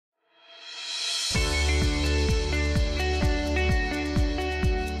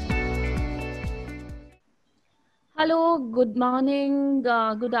Hello, good morning,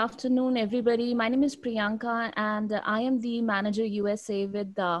 good afternoon, everybody. My name is Priyanka, and I am the manager USA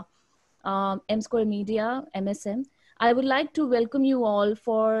with M Square Media, MSM. I would like to welcome you all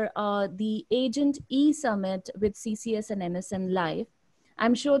for the Agent E Summit with CCS and MSM Live.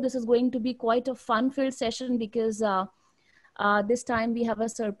 I'm sure this is going to be quite a fun-filled session because this time we have a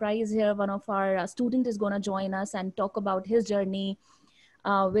surprise here. One of our student is going to join us and talk about his journey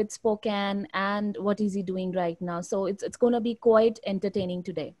with Spokane and what is he doing right now. So it's going to be quite entertaining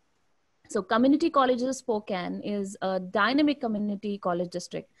today. So Community Colleges Spokane is a dynamic community college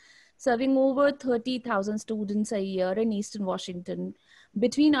district serving over 30,000 students a year in Eastern Washington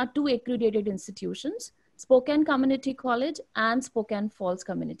between our two accredited institutions, Spokane Community College and Spokane Falls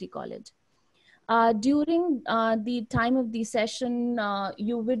Community College. During the time of the session,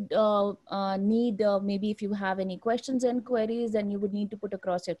 you would need, maybe if you have any questions and queries, then you would need to put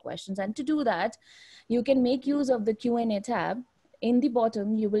across your questions. And to do that, you can make use of the Q&A tab. In the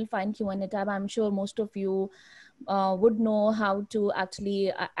bottom, you will find Q&A tab. I'm sure most of you would know how to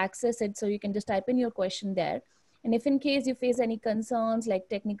actually access it. So you can just type in your question there. And if in case you face any concerns like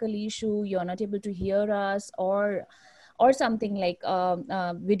technical issue, you're not able to hear us, or something like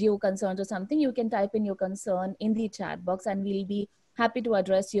video concerns or something, you can type in your concern in the chat box and we'll be happy to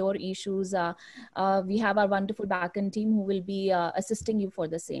address your issues. We have our wonderful backend team who will be assisting you for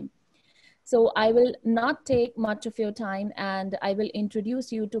the same. So I will not take much of your time and I will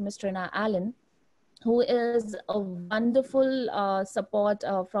introduce you to Mr. Rana Allen, who is a wonderful support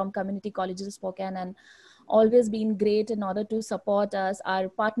from Community Colleges of Spokane and always been great in order to support us, our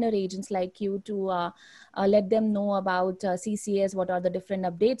partner agents like you, to let them know about CCS, what are the different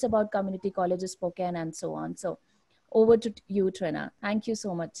updates about Community Colleges Spokane and so on. So over to you, Trina. Thank you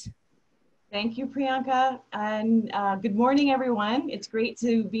so much. Thank you, Priyanka, and good morning, everyone. It's great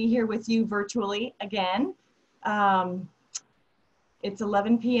to be here with you virtually again. It's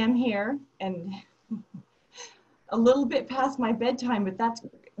 11 p.m. here and a little bit past my bedtime, but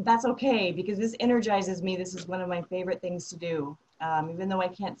that's okay because this energizes me. This is one of my favorite things to do. Even though I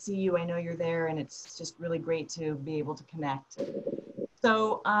can't see you, I know you're there, and it's just really great to be able to connect.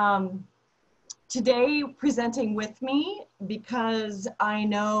 So today, presenting with me, because I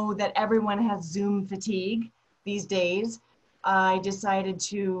know that everyone has Zoom fatigue these days, I decided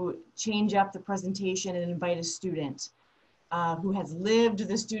to change up the presentation and invite a student who has lived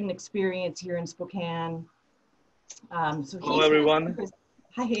the student experience here in Spokane. Hello, everyone.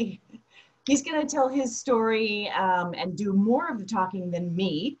 Hi. He's going to tell his story and do more of the talking than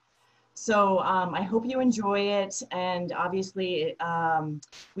me. So I hope you enjoy it. And obviously,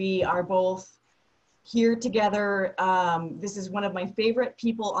 we are both here together. This is one of my favorite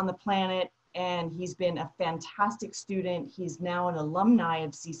people on the planet, and he's been a fantastic student. He's now an alumni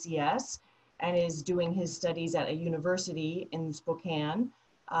of CCS and is doing his studies at a university in Spokane.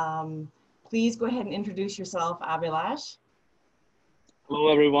 Please go ahead and introduce yourself, Abhilash. Hello,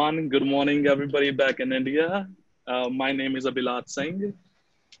 everyone. Good morning, everybody back in India. My name is Abhilash Singh,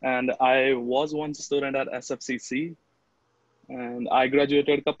 and I was once a student at SFCC, and I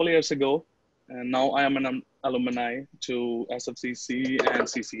graduated a couple of years ago, and now I am an alumni to SFCC and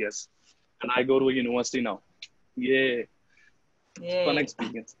CCS, and I go to a university now. Yay. Yay. Fun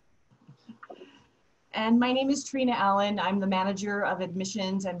experience. And my name is Trina Allen. I'm the manager of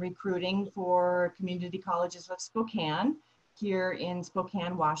admissions and recruiting for Community Colleges of Spokane here in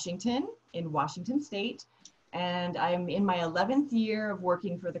Spokane, Washington, in Washington State. And I'm in my 11th year of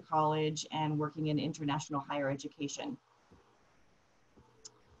working for the college and working in international higher education.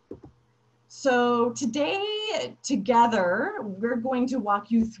 So today, together, we're going to walk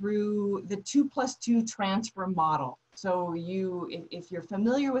you through the 2+2 transfer model. So if you're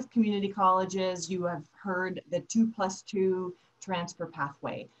familiar with community colleges, you have heard the 2+2 transfer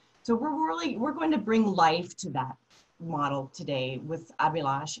pathway. So we're going to bring life to that model today with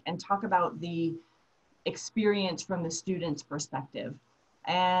Abhilash and talk about the experience from the student's perspective.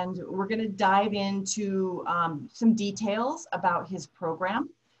 And we're going to dive into some details about his program,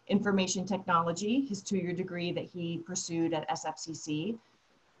 information technology, his 2-year degree that he pursued at SFCC.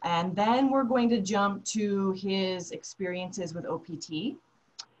 And then we're going to jump to his experiences with OPT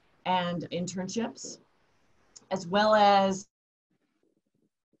and internships, as well as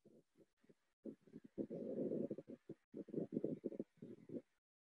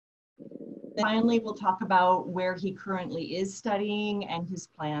finally, we'll talk about where he currently is studying and his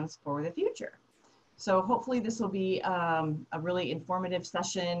plans for the future. So hopefully this will be a really informative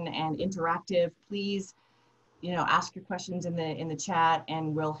session and interactive. Please, ask your questions in the chat,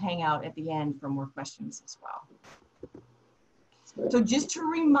 and we'll hang out at the end for more questions as well. So just to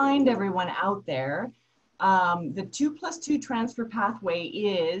remind everyone out there, The 2+2 transfer pathway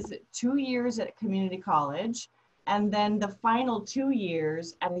is 2 years at community college, and then the final 2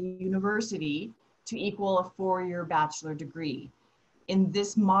 years at a university to equal a 4-year bachelor degree. In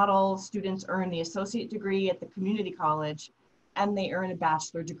this model, students earn the associate degree at the community college, and they earn a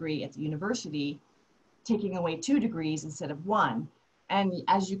bachelor degree at the university, taking away 2 degrees instead of 1. And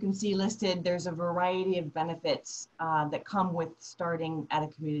as you can see listed, there's a variety of benefits that come with starting at a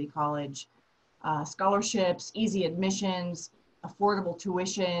community college. Scholarships, easy admissions, affordable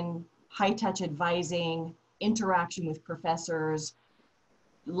tuition, high-touch advising, interaction with professors,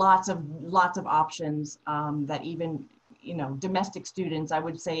 lots of options that even, you know, domestic students, I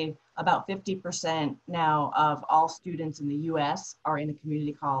would say about 50% now of all students in the US are in a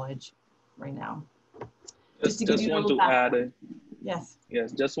community college right now. Just to give you a want little to add background. Yes.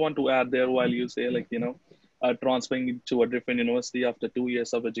 Yes, just want to add there while you say, like, you know, transferring to a different university after 2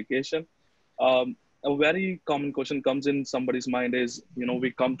 years of education. A very common question comes in somebody's mind is, you know,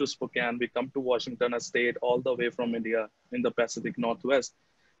 we come to Spokane, we come to Washington, a state all the way from India in the Pacific Northwest.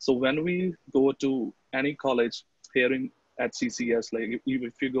 So when we go to any college here at CCS, like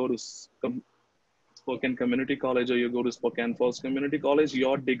if you go to Spokane Community College or you go to Spokane Falls Community College,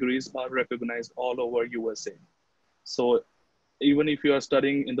 your degrees are recognized all over USA. So even if you are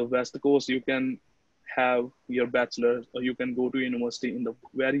studying in the West Coast, you can have your bachelor's, or you can go to university in the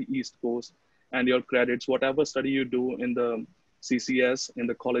very East Coast, and your credits, whatever study you do in the CCS, in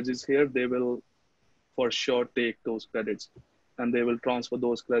the colleges here, they will for sure take those credits and they will transfer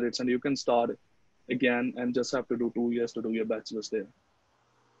those credits, and you can start again and just have to do 2 years to do your bachelor's there.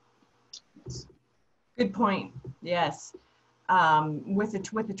 Good point. Yes. With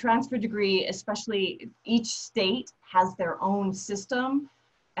the transfer degree, especially each state has their own system.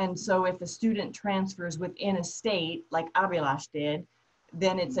 And so if a student transfers within a state like Abhilash did,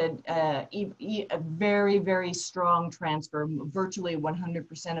 then it's a very, very strong transfer. Virtually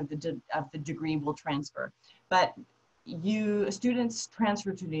 100% of the degree will transfer. But students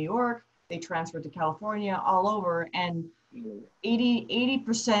transfer to New York, they transfer to California, all over, and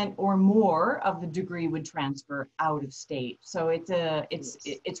 80% or more of the degree would transfer out of state. So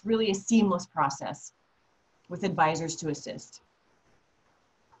it's really a seamless process with advisors to assist.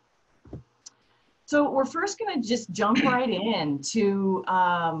 So we're first going to just jump right into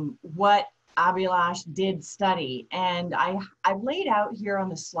what Abhilash did study. And I've laid out here on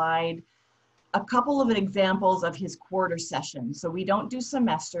the slide a couple of examples of his quarter sessions. So we don't do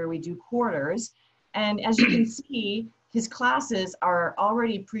semester, we do quarters. And as you can see, his classes are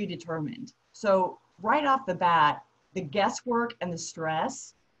already predetermined. So right off the bat, the guesswork and the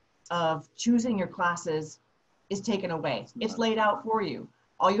stress of choosing your classes is taken away. It's laid out for you.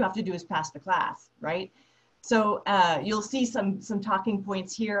 All you have to do is pass the class, right? So you'll see some talking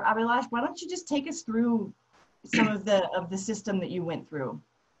points here. Abhilash, why don't you just take us through some of the system that you went through?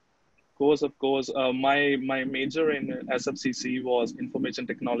 Of course. My major in SFCC was Information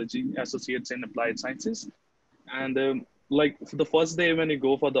Technology, Associates in Applied Sciences. And like for the first day when you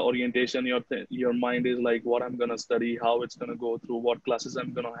go for the orientation, your mind is like what I'm gonna study, how it's gonna go through, what classes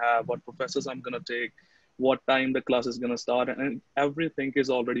I'm gonna have, what professors I'm gonna take, what time the class is gonna start, and everything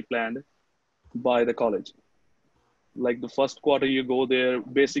is already planned by the college. Like the first quarter you go there,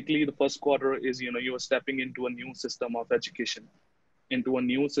 basically the first quarter is, you know, you are stepping into a new system of education, into a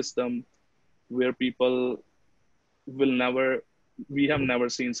new system where people will never, we have never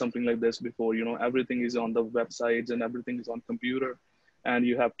seen something like this before. You know, everything is on the websites and everything is on computer, and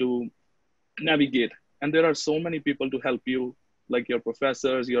you have to navigate. And there are so many people to help you, like your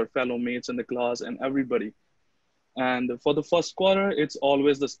professors, your fellow mates in the class, and everybody. And for the first quarter, it's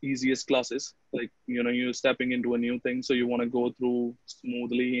always the easiest classes. Like, you know, you're stepping into a new thing. So you want to go through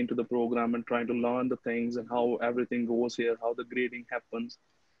smoothly into the program and trying to learn the things and how everything goes here, how the grading happens,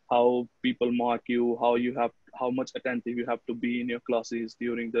 how people mark you, how much attentive you have to be in your classes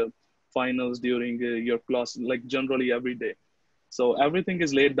during the finals, during your class, like generally every day. So everything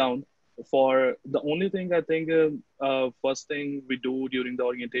is laid down. For the only thing I think, first thing we do during the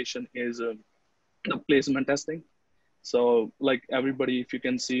orientation is the placement testing. So like everybody, if you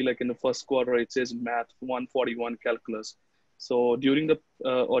can see, like in the first quarter, it says math 141 calculus. So during the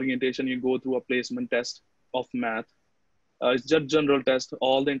orientation, you go through a placement test of math. It's just general test.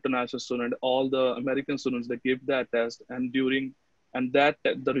 All the international students, all the American students, they give that test, and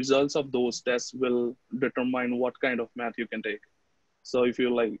the results of those tests will determine what kind of math you can take. So if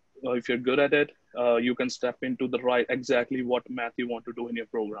if you're good at it, you can step into the right exactly what math you want to do in your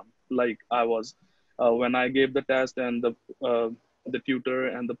program. Like I was, when I gave the test, and the tutor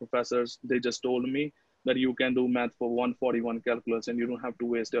and the professors, they just told me that you can do math for 141 calculus, and you don't have to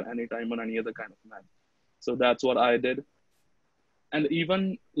waste any time on any other kind of math. So that's what I did. And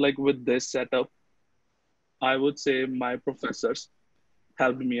even like with this setup, I would say my professors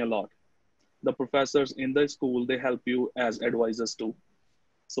helped me a lot. The professors in the school, they help you as advisors too.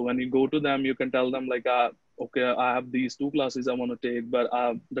 So when you go to them, you can tell them like, okay, I have these two classes I want to take, but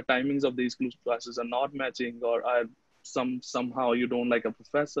the timings of these classes are not matching, or somehow you don't like a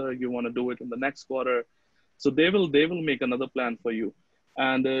professor, you want to do it in the next quarter. So they will make another plan for you.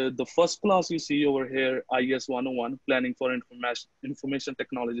 And the first class you see over here, IS 101, Planning for Information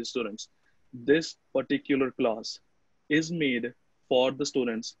Technology students. This particular class is made for the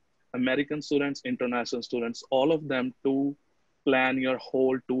students, American students, international students, all of them, to plan your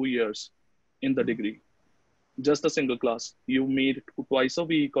whole 2 years in the degree. Just a single class. You meet twice a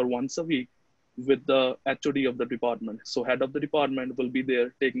week or once a week with the HOD of the department. So head of the department will be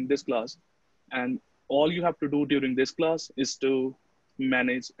there taking this class. And all you have to do during this class is to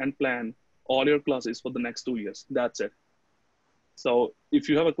manage and plan all your classes for the next 2 years. That's it. So if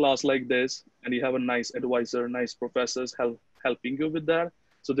you have a class like this and you have a nice advisor, nice professors helping you with that,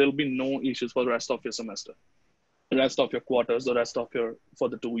 so there'll be no issues for the rest of your semester, the rest of your quarters, the rest of your for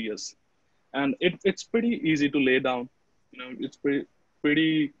the 2 years. And it's pretty easy to lay down. It's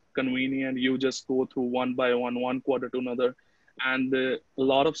pretty convenient. You just go through one by one quarter to another. And a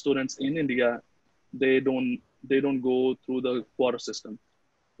lot of students in India, they don't go through the quarter system.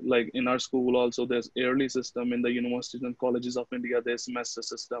 Like in our school also, there's yearly system. In the universities and colleges of India, there's semester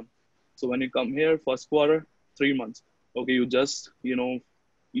system. So when you come here, first quarter, 3 months, okay, you just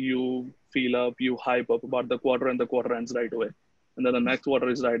you feel up, you hype up about the quarter, and the quarter ends right away, and then the next quarter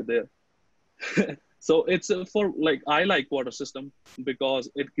is right there. So it's for like, I like quarter system because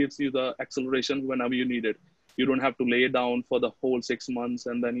it gives you the acceleration whenever you need it. You don't have to lay down for the whole 6 months,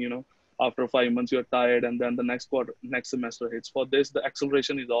 and then after 5 months you're tired, and then the next semester hits. For this, the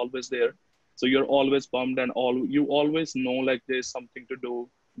acceleration is always there, so you're always pumped, and you always know like there's something to do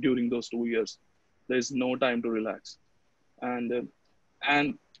during those 2 years. There's no time to relax. And uh,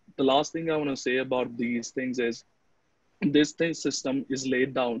 and the last thing I want to say about these things is, this thing system is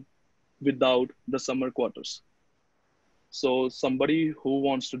laid down without the summer quarters. So somebody who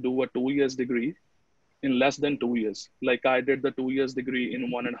wants to do a 2 years degree in less than 2 years, like I did the 2 years degree in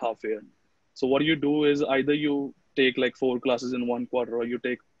 1.5 year. So what you do is, either you take like 4 classes in one quarter, or you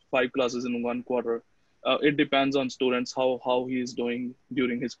take 5 classes in one quarter. It depends on students how he is doing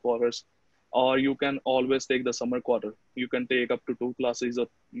during his quarters. Or you can always take the summer quarter. You can take up to 2 classes, or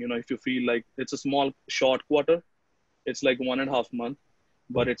if you feel like it's a small short quarter, it's like 1.5 month,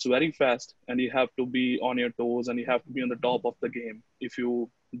 but it's very fast, and you have to be on your toes, and you have to be on the top of the game if you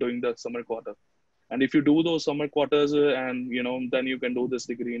doing the summer quarter. And if you do those summer quarters, and then you can do this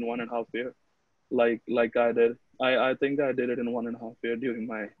degree in 1.5 year, like I did. I think I did it in 1.5 year during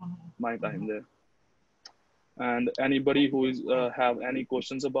my time there. And anybody who is have any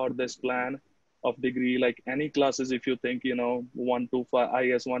questions about this plan of degree, like any classes, if you think 125,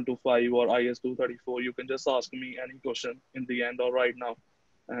 IS 125 or IS 234, you can just ask me any question in the end or right now.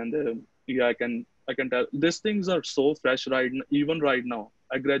 And yeah, I can tell, these things are so fresh even right now.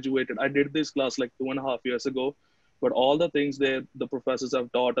 I graduated, I did this class like 2.5 years ago, but all the things that the professors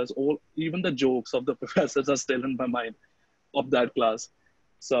have taught us, all even the jokes of the professors are still in my mind of that class.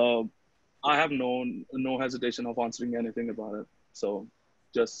 So I have no hesitation of answering anything about it. So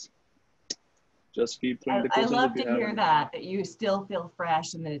just keep throwing the I questions if love you to have hear any. that you still feel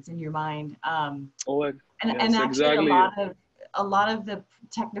fresh and that it's in your mind. Oh, And yes, actually, exactly. a lot of the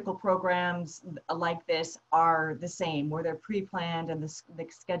technical programs like this are the same, where they're pre-planned and the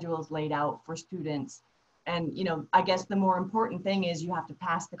schedule is laid out for students. And I guess the more important thing is you have to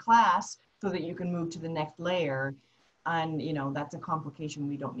pass the class so that you can move to the next layer. And that's a complication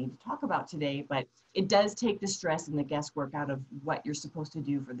we don't need to talk about today, but it does take the stress and the guesswork out of what you're supposed to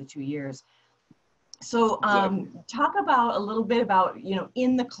do for the 2 years. So Exactly. talk about a little bit about,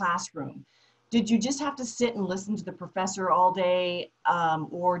 in the classroom. Did you just have to sit and listen to the professor all day?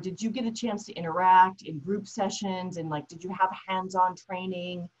 Or did you get a chance to interact in group sessions? And did you have hands-on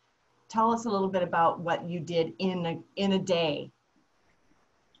training? Tell us a little bit about what you did in a day.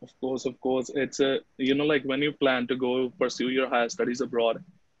 Of course. It's like when you plan to go pursue your higher studies abroad,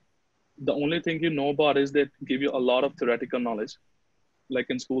 the only thing you know about is that give you a lot of theoretical knowledge. Like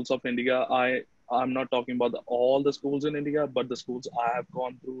in schools of India, I'm not talking about all the schools in India, but the schools I have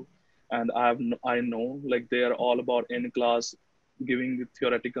gone through, and I know like they are all about in class giving the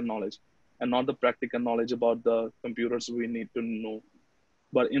theoretical knowledge, and not the practical knowledge about the computers we need to know.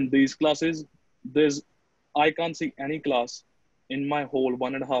 But in these classes, there's I can't see any class in my whole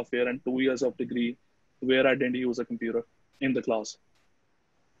 1.5 year and 2 years of degree where I didn't use a computer in the class.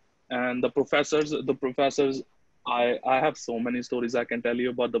 And the professors, I have so many stories I can tell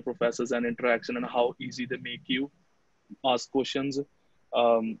you about the professors and interaction and how easy they make you ask questions.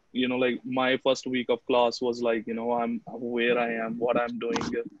 Like my first week of class was like, I'm where I am, what I'm doing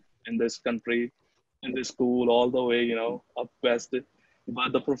in this country, in this school, all the way, up west.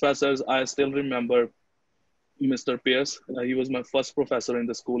 But the professors, I still remember Mr. Pierce. He was my first professor in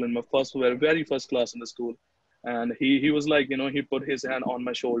the school, in my very first class in the school. And he was like, he put his hand on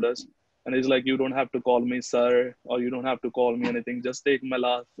my shoulders and he's like, you don't have to call me sir, or you don't have to call me anything. Just take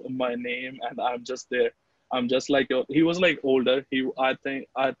my name, and I'm just there. I'm just like he was like older. I think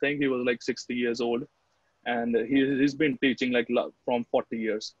he was like 60 years old, and he's been teaching like from 40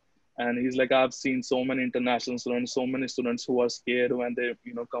 years. And he's like, I've seen so many international students, so many students who are scared when they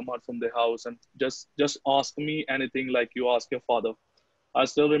come out from their house, and just ask me anything like you ask your father. I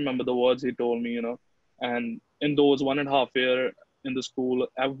still remember the words he told me. And in those 1.5 year in the school,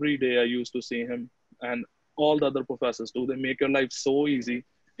 every day I used to see him, and all the other professors too. They make your life so easy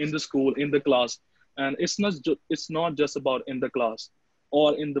in the school, in the class. And it's not just about in the class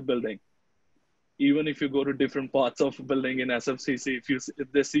or in the building. Even if you go to different parts of building in SFCC,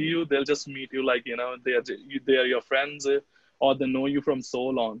 if they see you, they'll just meet you like they are your friends, or they know you from so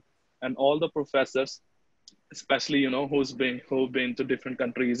long. And all the professors, especially who've been to different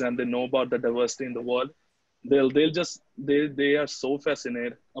countries and they know about the diversity in the world, they are so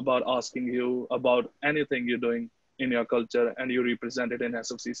fascinated about asking you about anything you're doing in your culture and you represent it in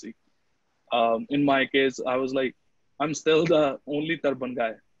SFCC. In my case, I was like, I'm still the only turban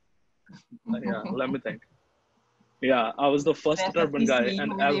guy. Yeah, let me think. Yeah, I was the first turban guy, SFCC, you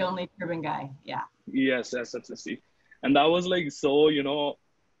and were the only turban guy. Yeah. yes, SFCC. And I was like, so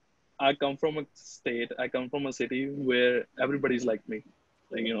I come from a state, I come from a city where everybody's like me.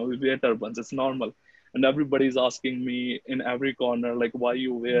 Like, we wear turbans, it's normal. And everybody's asking me in every corner, like, why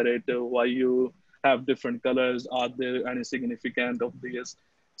you wear it, why you have different colors, are there any significant of this?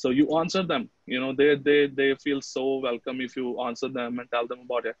 So you answer them, they feel so welcome if you answer them and tell them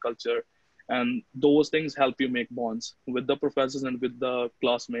about your culture. And those things help you make bonds with the professors and with the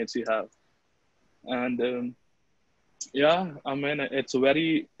classmates you have. And yeah, I mean,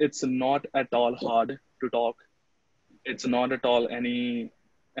 it's not at all hard to talk. It's not at all any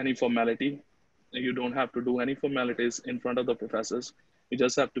formality. You don't have to do any formalities in front of the professors. You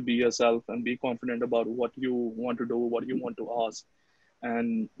just have to be yourself and be confident about what you want to do, what you want to ask.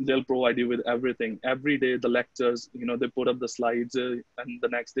 And they'll provide you with everything. Every day, the lectures, they put up the slides, and the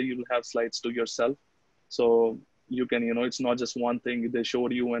next day you'll have slides to yourself. So you can, it's not just one thing they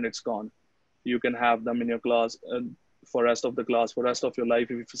showed you and it's gone. You can have them in your class for rest of the class, for rest of your life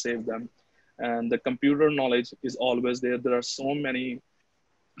if you save them. And the computer knowledge is always there. There are so many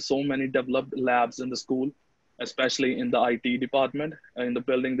developed labs in the school, especially in the IT department. In the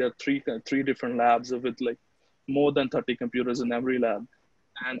building, there are three different labs with like more than 30 computers in every lab.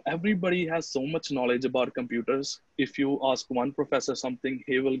 And everybody has so much knowledge about computers. If you ask one professor something,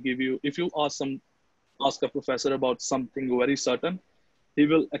 he will give you, if you ask a professor about something very certain, he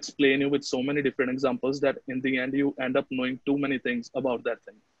will explain you with so many different examples that in the end you end up knowing too many things about that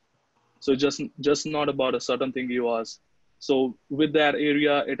thing. So just not about a certain thing you ask. So with that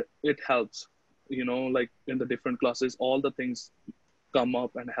area, it helps. Like in the different classes, all the things come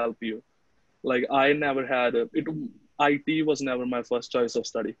up and help you. Like I never had it. IT was never my first choice of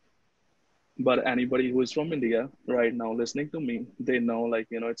study. But anybody who is from India right now listening to me, they know like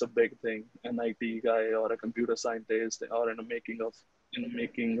it's a big thing. An IT guy or a computer scientist or in the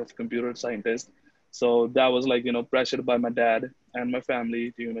making of computer scientist. So that was like pressured by my dad and my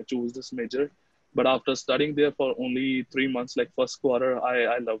family to choose this major. But after studying there for only 3 months, like first quarter,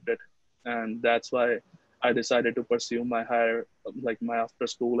 I loved it, and that's why I decided to pursue my higher like my after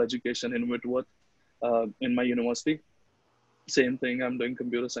school education in Whitworth, in my university. Same thing, I'm doing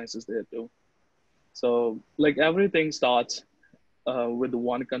computer sciences there too. So like everything starts with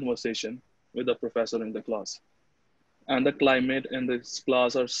one conversation with the professor in the class, and the climate in this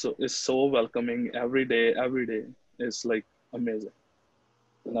class is so welcoming. Every day is like amazing,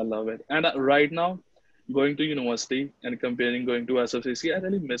 and I love it. And right now, going to university and comparing going to SFCC, I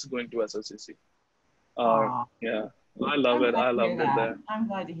really miss going to SFCC. Aw, Yeah, I love I'm it. glad I to hear loved it that. there. I'm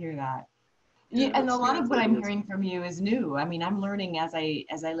glad to hear that. Yeah, Yeah, and a lot of what it I'm is. hearing from you is new. I mean, I'm learning as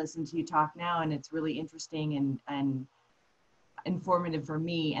I listen to you talk now, and it's really interesting and informative for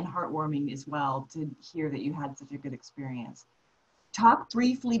me and heartwarming as well to hear that you had such a good experience. Talk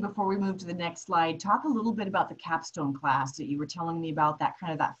briefly before we move to the next slide. Talk a little bit about the capstone class that you were telling me about, that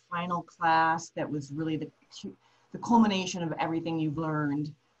kind of that final class that was really the culmination of everything you've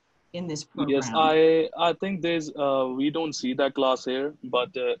learned. in this Yes, program? I think there's we don't see that class here, but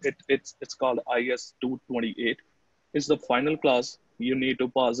it's called IS 228. It's the final class. You need to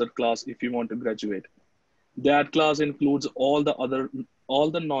pass that class if you want to graduate. That class includes all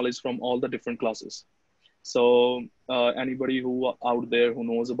the knowledge from all the different classes. So anybody who out there who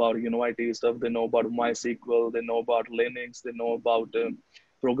knows about IT stuff, they know about MySQL, they know about Linux, they know about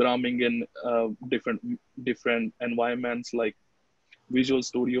programming in different environments like Visual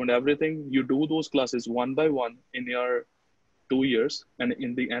Studio and everything. You do those classes one by one in your 2 years, and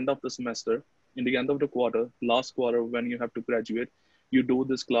in the end of the semester, in the end of the quarter, last quarter when you have to graduate, you do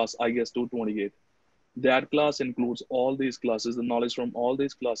this class IS 228. That class includes all these classes, the knowledge from all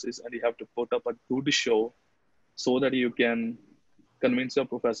these classes, and you have to put up a good show so that you can convince your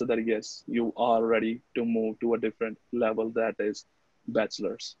professor that yes, you are ready to move to a different level, that is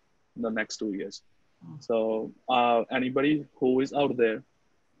bachelor's in the next 2 years. So anybody who is out there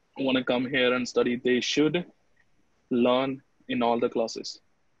want to come here and study, they should learn in all the classes,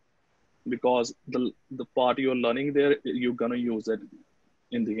 because the part you're learning there, you're gonna use it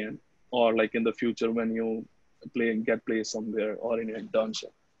in the end, or like in the future when you get placed somewhere or in an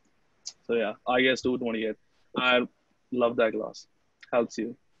internship. So yeah, IS 228. I love that class. Helps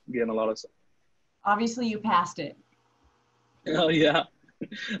you gain a lot of stuff. Obviously, you passed it. Oh yeah,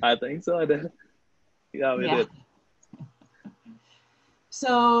 I think so. I did. Yeah, we Yeah. did.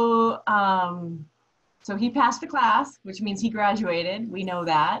 So, so he passed the class, which means he graduated. We know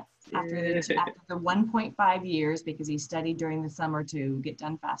that after the 1.5 years, because he studied during the summer to get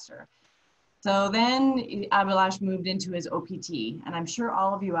done faster. So then Abhilash moved into his OPT, and I'm sure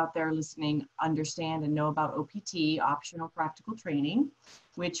all of you out there listening understand and know about OPT, optional practical training,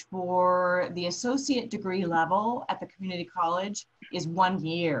 which for the associate degree level at the community college is 1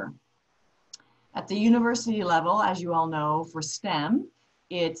 year. At the university level, as you all know, for STEM,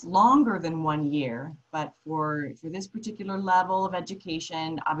 it's longer than 1 year, but for this particular level of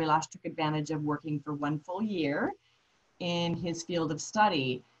education, Abhilash took advantage of working for 1 full year in his field of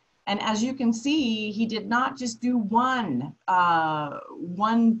study. And as you can see, he did not just do one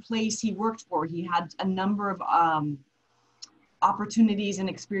place he worked for. He had a number of opportunities and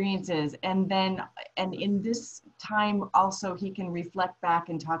experiences. And in this time also, he can reflect back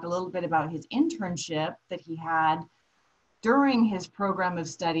and talk a little bit about his internship that he had during his program of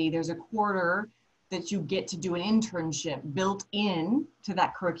study. There's a quarter that you get to do an internship built in to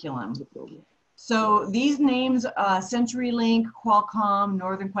that curriculum. So these names, CenturyLink, Qualcomm,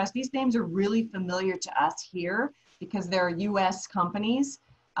 Northern Quest, these names are really familiar to us here because they're US companies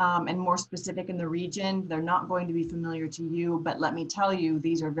and more specific in the region. They're not going to be familiar to you, but let me tell you,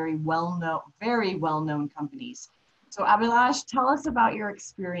 these are very well-known companies. So Abhilash, tell us about your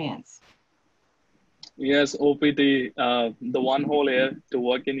experience. Yes, OPT, the one whole year to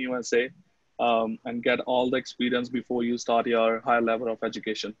work in USA and get all the experience before you start your higher level of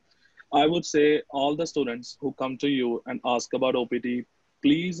education. I would say all the students who come to you and ask about OPT,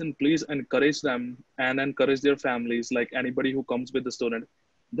 please encourage them and encourage their families, like anybody who comes with the student,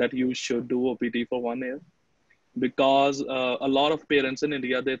 that you should do OPT for 1 year. Because a lot of parents in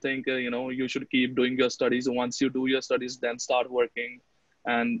India, they think, you should keep doing your studies. Once you do your studies, then start working,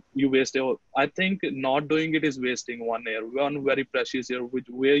 and you waste your, I think not doing it is wasting 1 year, one very precious year,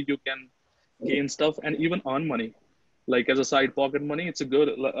 where you can gain stuff and even earn money like as a side pocket money. It's a good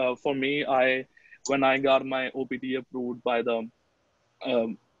for me. When I got my OPT approved by the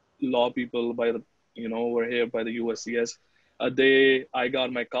um, law people, by the over here by the USCS, I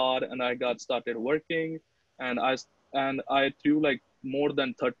got my card and I got started working, and I threw like more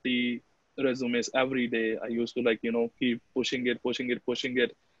than 30 resumes every day. I used to keep pushing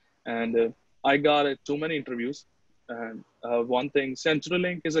it, and I got too many interviews. And one thing,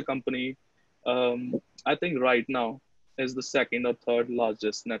 CenturyLink is a company. I think right now is the second or third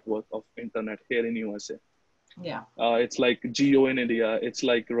largest network of internet here in USA. Yeah. It's like Geo in India. It's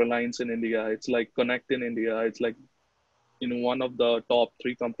like Reliance in India. It's like Connect in India. It's like one of the top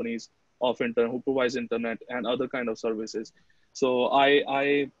three companies of internet who provides internet and other kind of services. So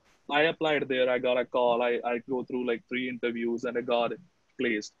I applied there. I got a call. I go through like 3 interviews and I got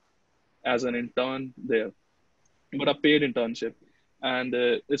placed as an intern there, but a paid internship. And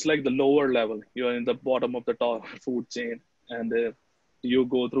it's like the lower level. You're in the bottom of the top food chain, and you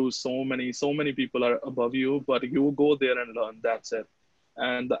go through so many people are above you, but you go there and learn. That's it.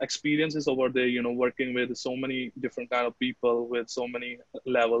 And the experiences over there, working with so many different kind of people with so many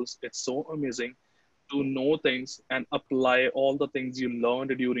levels, it's so amazing to know things and apply all the things you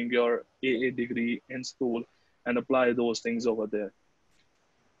learned during your AA degree in school and apply those things over there.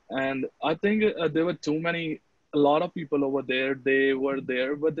 And I think there were too many a lot of people over there, they were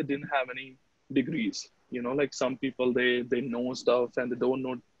there, but they didn't have any degrees. You know, like some people, they know stuff and they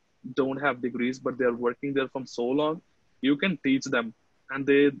don't have degrees, but they're working there from so long. You can teach them, and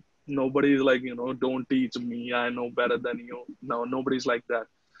nobody is like, don't teach me. I know better than you. No, nobody's like that.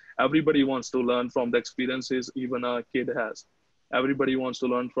 Everybody wants to learn from the experiences even a kid has. Everybody wants to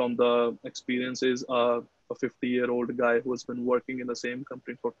learn from the experiences a 50-year-old guy who has been working in the same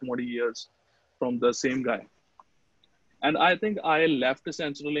company for 20 years from the same guy. And I think I left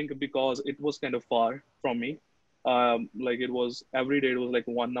CenturyLink because it was kind of far from me. Like it was every day, it was like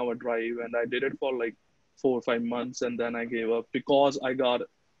 1 hour drive, and I did it for like 4 or 5 months, and then I gave up because I got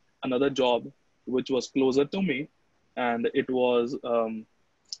another job which was closer to me, and it was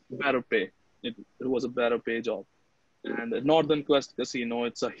better pay. It was a better pay job. And Northern Quest Casino,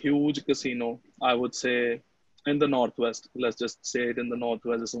 it's a huge casino. I would say in the Northwest. Let's just say it in the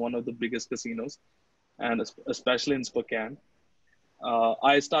Northwest. It's one of the biggest casinos, and especially in Spokane.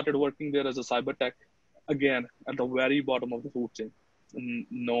 I started working there as a cyber tech, again at the very bottom of the food chain.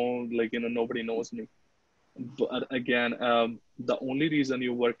 No, like nobody knows me. But again, the only reason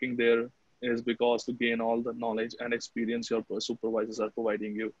you're working there is because to gain all the knowledge and experience your supervisors are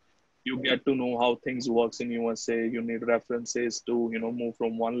providing you. You get to know how things works in USA. You need references to move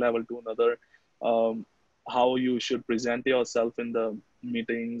from one level to another. Um, how you should present yourself in the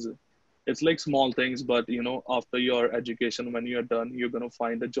meetings. It's like small things, but after your education, when you're done, you're gonna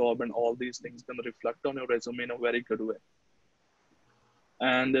find a job, and all these things gonna reflect on your resume in a very good way.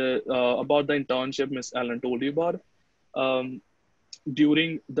 And about the internship Miss Ellen told you about, um,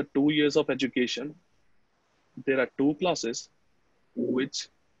 during the 2 years of education, there are two classes which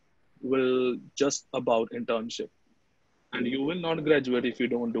will just about internship, and you will not graduate if you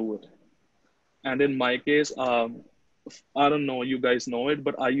don't do it. And in my case, I don't know, you guys know it,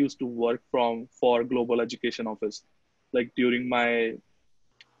 but I used to work for Global Education Office, like during my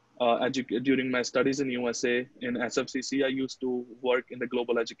studies in USA in SFCC. I used to work in the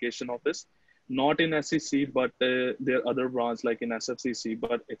Global Education Office, not in SEC, but there are other branches like in SFCC,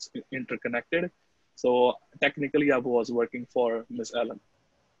 but it's interconnected. So technically, I was working for Miss Ellen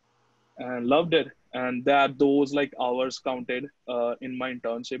and loved it. And that those like hours counted in my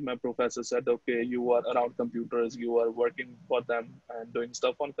internship. My professor said, okay, you are around computers, you are working for them and doing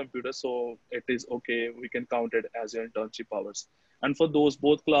stuff on computers, so it is okay, we can count it as your internship hours. And for those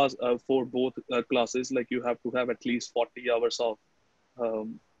for both classes, like you have to have at least 40 hours of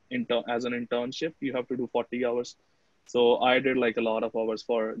as an internship. You have to do 40 hours. So I did like a lot of hours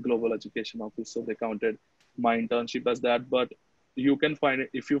for Global Education Office, so they counted my internship as that. But you can find it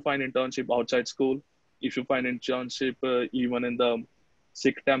if you find internship outside school, if you find internship even in the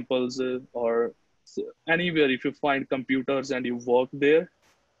Sikh temples or anywhere. If you find computers and you work there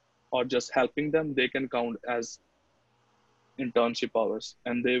or just helping them, they can count as internship hours,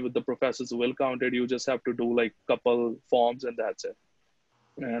 and the professors will count it. You just have to do like couple forms and that's it.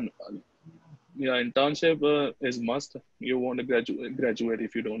 And yeah, internship is must. You want to graduate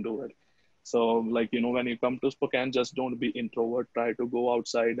if you don't do it. So like when you come to Spokane, just don't be introvert. Try to go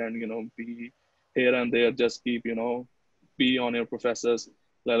outside and be here and there. Just keep be on your professors.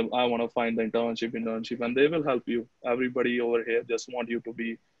 Like, I want to find the internship, and they will help you. Everybody over here just want you to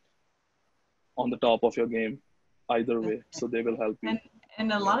be on the top of your game either way, so they will help you.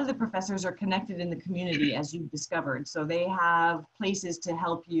 And a lot of the professors are connected in the community, as you've discovered, so they have places to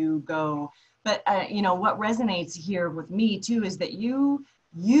help you go. But what resonates here with me too is that you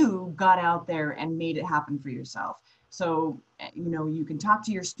got out there and made it happen for yourself. So you can talk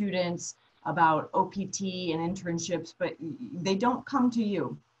to your students about OPT and internships, but they don't come to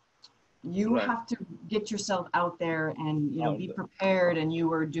you. You Right. have to get yourself out there and be prepared, and you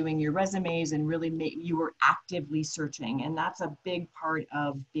were doing your resumes and really you were actively searching, and that's a big part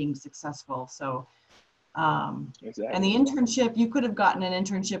of being successful. So Exactly. and the internship, you could have gotten an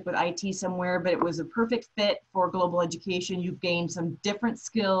internship with IT somewhere, but it was a perfect fit for global education. You've gained some different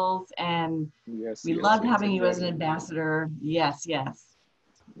skills, and we loved having you as an ambassador. Yes.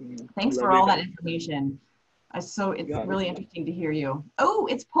 Thanks for all that information. So it's really interesting to hear you. Oh,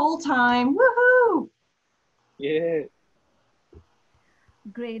 it's poll time. Woohoo! Yeah.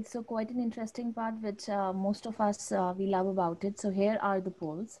 Great. So quite an interesting part, which most of us, we love about it. So here are the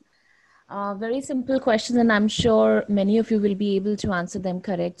polls. Very simple questions, and I'm sure many of you will be able to answer them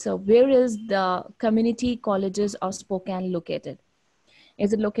correct. So where is the community colleges of Spokane located?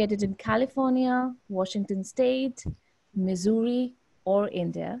 Is it located in California, Washington State, Missouri, or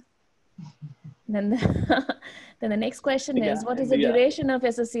India? Then then the next question is, what is the duration of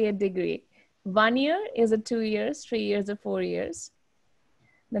associate degree? 1 year? Is it 2 years, 3 years, or 4 years?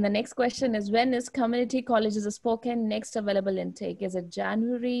 Then the next question is, when is Community Colleges of Spokane next available intake? Is it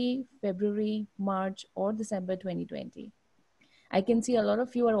January, February, March, or December 2020? I can see a lot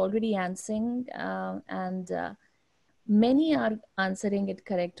of you are already answering, and many are answering it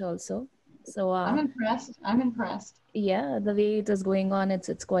correct also. So I'm impressed. I'm impressed. yeah, the way it is going on,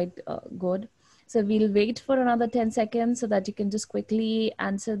 it's quite good. So we'll wait for another 10 seconds so that you can just quickly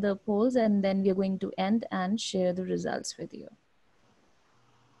answer the polls, and then we're going to end and share the results with you.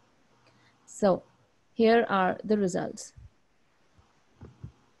 So here are the results.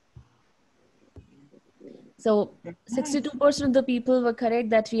 So 62% of the people were correct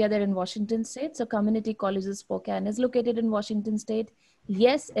that we are there in Washington State. So Community Colleges Spokane is located in Washington State.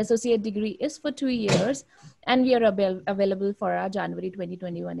 Yes, associate degree is for 2 years, and we are available for our January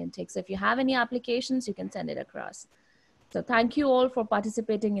 2021 intake. So if you have any applications, you can send it across. So thank you all for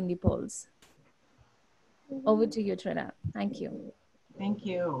participating in the polls. Over to you, Trina. Thank you. Thank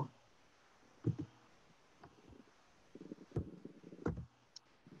you.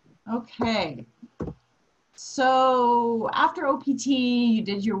 Okay. So after OPT, you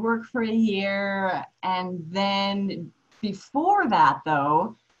did your work for a year, and then before that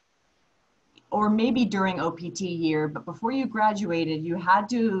though, or maybe during OPT year, but before you graduated, you had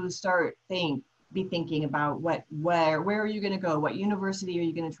to start be thinking about where are you going to go? What university are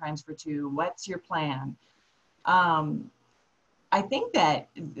you going to transfer to? What's your plan? I think that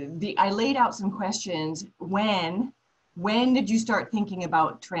I laid out some questions. When did you start thinking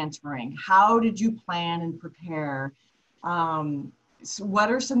about transferring? How did you plan and prepare? So what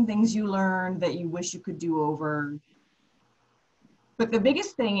are some things you learned that you wish you could do over? But the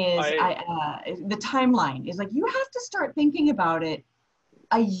biggest thing is the timeline is like, you have to start thinking about it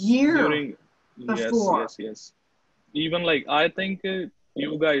a year before. Yes. Even like, I think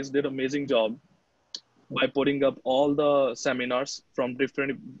you guys did amazing job by putting up all the seminars from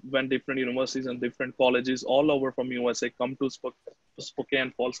different universities and different colleges all over from USA come to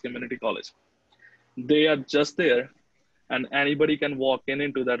Spokane Falls Community College. They are just there, and anybody can walk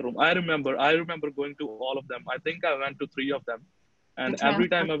into that room. I remember going to all of them. I think I went to 3 of them, and every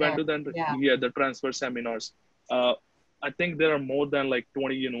time I went to them, the transfer seminars. I think there are more than like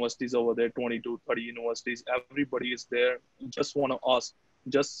 20 universities over there, 20 to 30 universities. Everybody is there, just want to ask,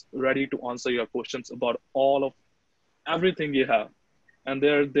 just ready to answer your questions about all of everything you have. And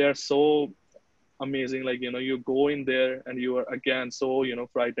they're so amazing. Like, you go in there and you are again so,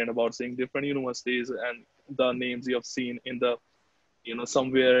 frightened about seeing different universities and the names you have seen in the,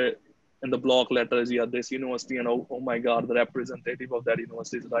 somewhere in the block letters, this university, and oh my God, the representative of that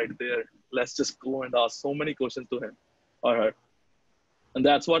university is right there. Let's just go and ask so many questions to him or her. And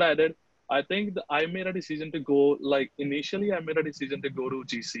that's what I did. I think I made a decision to go, like, initially I made a decision to go to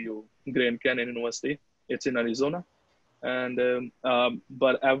GCU, Grand Canyon University. It's in Arizona. And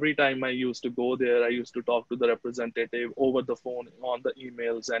but every time I used to go there, I used to talk to the representative over the phone, on the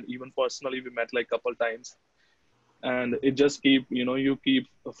emails, and even personally we met like a couple times. And it just you keep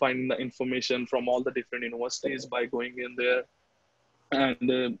finding the information from all the different universities by going in there,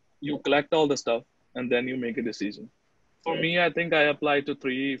 and you collect all the stuff, and then you make a decision. For me, I think I applied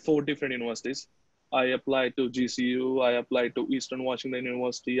to 4 different universities. I applied to GCU, I applied to Eastern Washington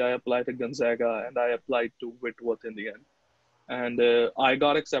University, I applied to Gonzaga, and I applied to Whitworth in the end. And I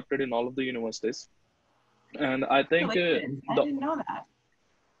got accepted in all of the universities. And I think I didn't know that.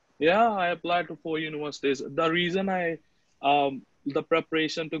 Yeah, I applied to 4 universities. The reason the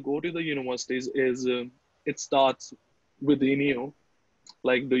preparation to go to the universities is it starts within you.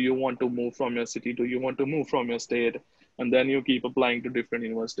 Like, do you want to move from your city? Do you want to move from your state? And then you keep applying to different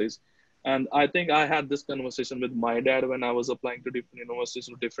universities. And I think I had this conversation with my dad when I was applying to different universities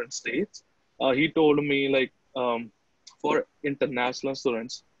in different states. He told me, like, for international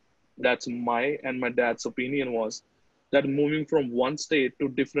students, that's my and my dad's opinion was that moving from one state to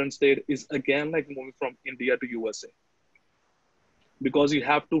different state is again like moving from India to USA, because you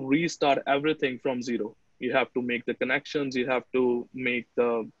have to restart everything from zero. You have to make the connections, you have to make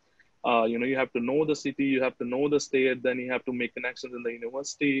the you have to know the city, you have to know the state, then you have to make connections in the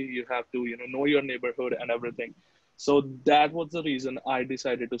university, you have to know your neighborhood and everything. So that was the reason I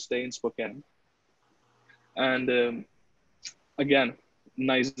decided to stay in Spokane. And again,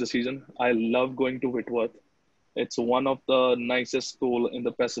 nice decision. I love going to Whitworth. It's one of the nicest school in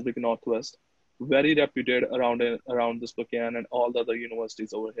the Pacific Northwest, very reputed around the Spokane and all the other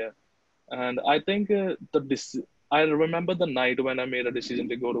universities over here. And I think I remember the night when I made a decision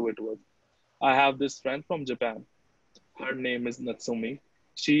to go to Whitworth. I have this friend from Japan. Her name is Natsumi.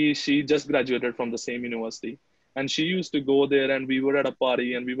 She just graduated from the same university, And she used to go there, and we were at a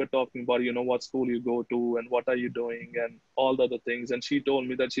party, and we were talking about, what school you go to and what are you doing and all the other things. And she told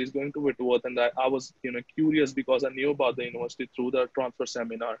me that she's going to Whitworth, and I was, curious because I knew about the university through the transfer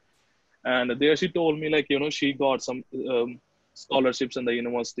seminar. And there she told me, like, she got some scholarships in the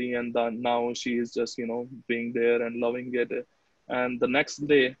university, and now she is just, being there and loving it. And the next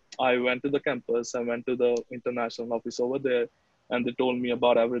day, I went to the campus, I went to the international office over there, and they told me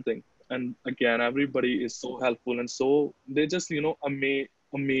about everything. And again, everybody is so helpful, and so they just,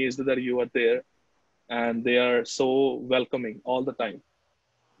 amazed that you are there, and they are so welcoming all the time.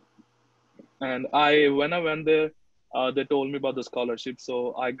 And when I went there, they told me about the scholarship.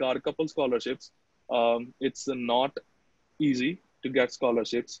 So I got a couple scholarships. It's not easy to get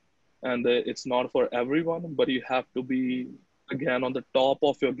scholarships, and it's not for everyone, but you have to be, again, on the top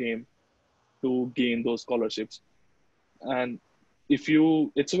of your game to gain those scholarships. And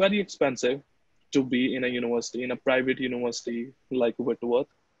it's very expensive to be in a university, in a private university like Whitworth,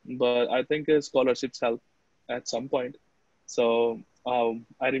 but I think scholarships help at some point. So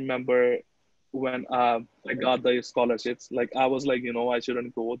I remember when I got the scholarships, like I was like, I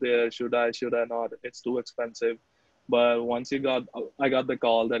shouldn't go there. Should I not? It's too expensive. But once I got the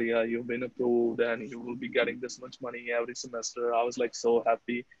call that, yeah, you've been approved and you will be getting this much money every semester. I was like so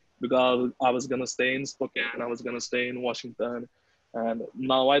happy because I was going to stay in Spokane. I was going to stay in Washington. And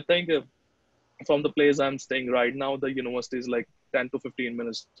now I think from the place I'm staying right now, the university is like 10 to 15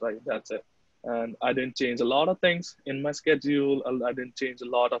 minutes, right? That's it. And I didn't change a lot of things in my schedule. I didn't change a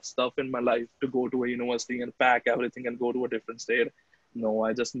lot of stuff in my life to go to a university and pack everything and go to a different state. No,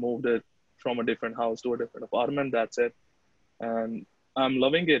 I just moved it from a different house to a different apartment. That's it. And I'm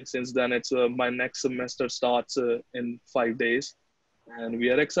loving it since then. It's my next semester starts in 5 days, and we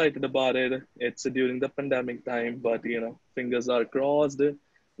are excited about it. It's during the pandemic time, but fingers are crossed,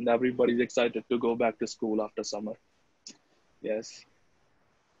 and everybody's excited to go back to school after summer. Yes.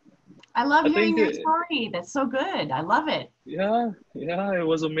 I love I hearing think, your story. That's so good. I love it. yeah, it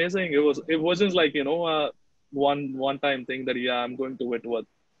was amazing. It wasn't like, one time thing that, yeah, I'm going to Whitworth.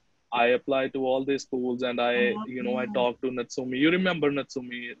 I applied to all these schools, and I Yeah. talked to Natsumi. You remember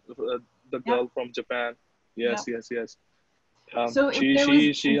Natsumi, the Yep. girl from Japan? Yep. Yes, yes, yes. So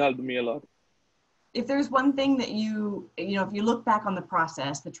She helped me a lot. if there's one thing that if you look back on the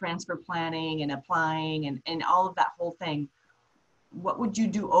process, the transfer planning and applying and all of that whole thing, what would you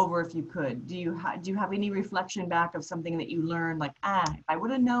do over if you could? Do you have any reflection back of something that you learned, like, if I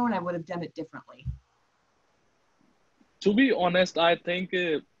would have known, I would have done it differently? To be honest, I think,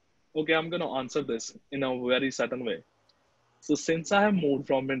 okay, I'm going to answer this in a very certain way. So since I have moved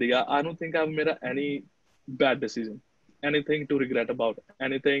from India, I don't think I've made any bad decision, anything to regret about,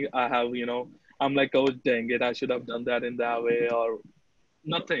 anything I have, I'm like, oh, dang it, I should have done that in that way, or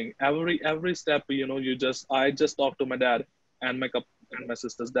nothing. Every step, I just talk to my dad and and my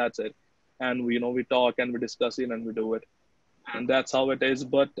sisters. That's it. And we talk and we discuss it and we do it, and that's how it is.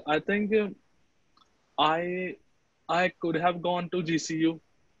 But I think I I could have gone to GCU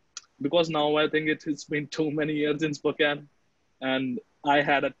because now I think it's been too many years in Spokane, and I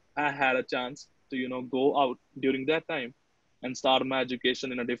had a chance to go out during that time and start my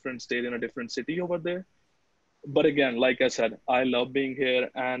education in a different state, in a different city over there. But again, like I said, I love being here,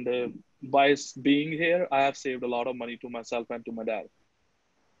 and by being here, I have saved a lot of money to myself and to my dad,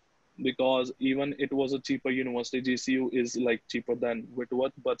 because even it was a cheaper university. GCU is like cheaper than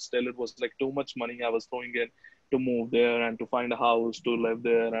Whitworth, but still it was like too much money I was throwing in to move there and to find a house to live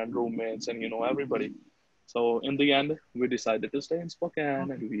there and roommates and everybody. So in the end, we decided to stay in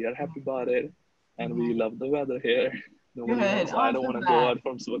Spokane, and we are happy about it, and we Mhm. love the weather here. Nobody Good. knows. Oh, I I'm don't so want to go glad. out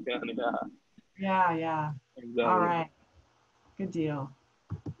from Spokane. Yeah, Yeah, yeah. All exactly. right. Good deal.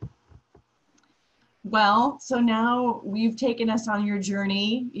 Well, so now we've taken us on your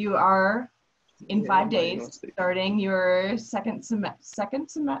journey. You are in Yeah, five my days university. starting your second semester.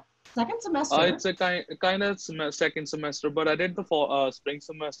 It's a kind of second semester, but I did the fall, spring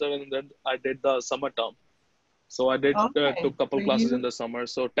semester, and then I did the summer term. So I did Okay, took so couple classes in the summer.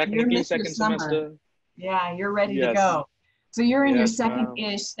 So you're technically Mr. second Summer. semester. Yeah, you're ready to Yes, go. So you're in your yes, ma'am.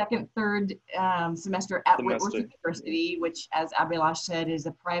 third semester at Whitworth Semester. University, which, as Abhilash said, is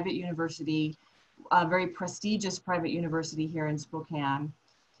a private university, a very prestigious private university here in Spokane.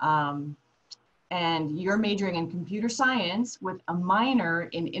 Um, and you're majoring in computer science with a minor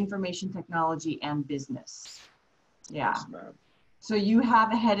in information technology and business. Yeah. Yes, ma'am. So you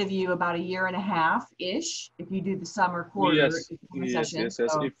have ahead of you about a year and a half-ish if you do the summer quarter, Yes, summer yes, session, yes,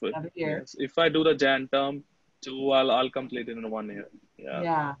 yes. so another year. If I do the Jan term too, I'll complete it in 1 year. Yeah.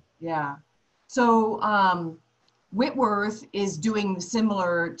 Yeah, yeah. So Whitworth is doing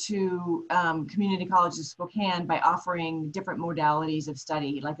similar to Community College of Spokane by offering different modalities of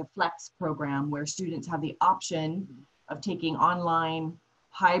study, like a flex program where students have the option of taking online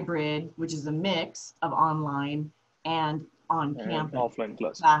hybrid, which is a mix of online and on And campus offline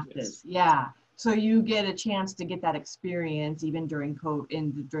classes. classes. Yes. Yeah. So you get a chance to get that experience even during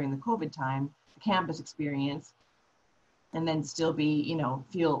during the COVID time, campus experience, and then still be, you know,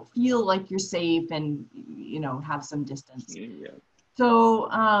 feel like you're safe and, you know, have some distance. Yeah. So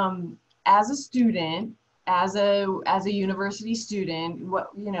as a student, as a university student, what,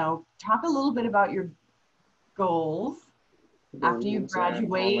 you know, talk a little bit about your goals after you Goals and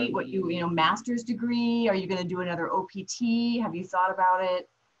graduate, online. what you know, master's degree, are you going to do another OPT? Have you thought about it?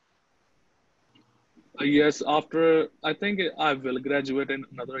 Yes, after I think I will graduate in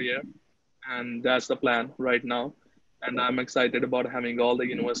another year, and that's the plan right now. And I'm excited about having all the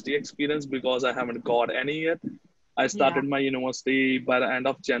university experience because I haven't got any yet. I Yeah. started my university by the end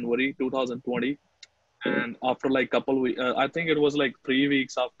of January 2020, and after like couple weeks, I think it was like 3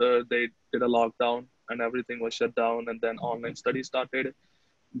 weeks after they did a lockdown and everything was shut down, and then online study started.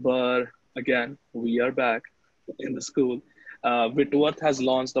 But again, we are back in the school. Whitworth has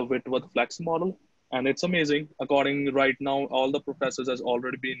launched the Whitworth Flex model, and it's amazing. According right now, all the professors has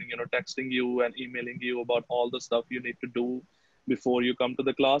already been, you know, texting you and emailing you about all the stuff you need to do before you come to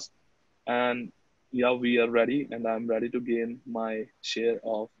the class. And yeah, we are ready, and I'm ready to gain my share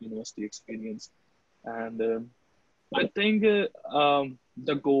of university experience. And I think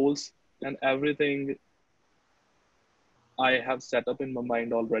the goals and everything I have set up in my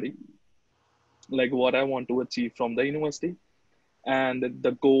mind already, like what I want to achieve from the university, and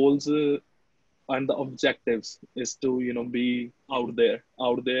the goals and the objectives is to, you know, be out there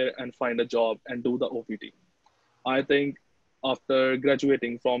and find a job and do the OPT. I think after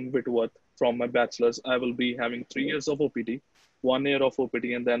graduating from Whitworth from my bachelor's, I will be having 3 years of OPT, 1 year of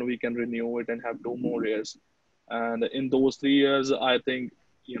OPT, and then we can renew it and have 2 more years. And in those 3 years, I think,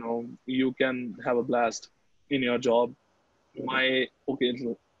 you know, you can have a blast in your job. My okay,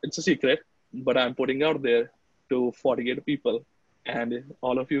 it's a secret, but I'm putting out there to 48 people and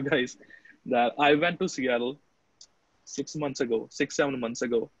all of you guys that I went to Seattle 6 months ago, 7 months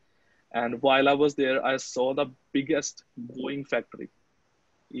ago, and while I was there, I saw the biggest Boeing factory.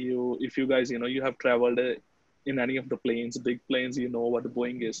 If you guys, you know, you have traveled in any of the planes, big planes, you know what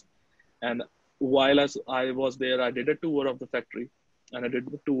Boeing is. And while as I was there, I did a tour of the factory, and I did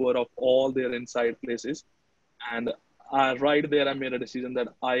the tour of all their inside places. And right there, I made a decision that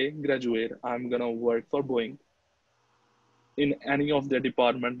I graduate, I'm gonna work for Boeing in any of their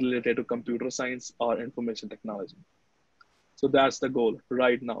department related to computer science or information technology. So that's the goal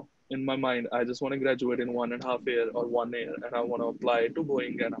right now. In my mind, I just want to graduate in 1.5 year or 1 year, and I want to apply to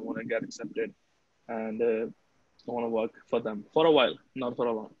Boeing, and I want to get accepted, and I want to work for them for a while, not for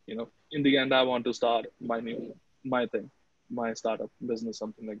a long. You know, in the end, I want to start my thing, my startup business,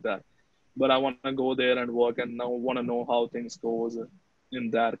 something like that. But I want to go there and work, and now want to know how things goes in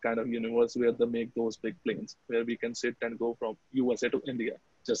that kind of universe where they make those big planes, where we can sit and go from USA to India,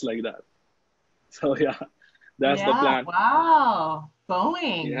 just like that. So yeah, that's the Yeah. plan. Wow.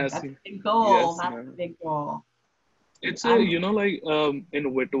 Boeing. Yes, That's a big goal. yes, That's a man. big goal. It's a, I'm, you know, like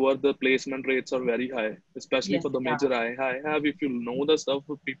in Whitworth, the placement rates are very high, especially yes, for the they major are. I have. If you know the stuff,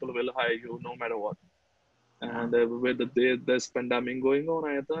 people will hire you no matter what. Yeah. And with this pandemic going on,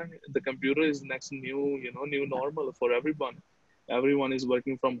 I think the computer is next new, you know, new normal for everyone. Everyone is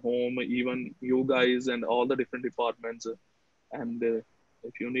working from home, even you guys and all the different departments. And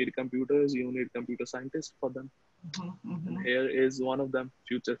if you need computers, you need computer scientists for them. Mhm, And mhm. here is one of them,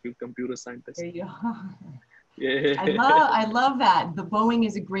 future computer There scientist. you go. Yeah. I love that. The Boeing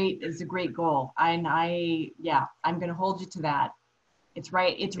is a great goal. And yeah, I'm gonna hold you to that. It's Yes,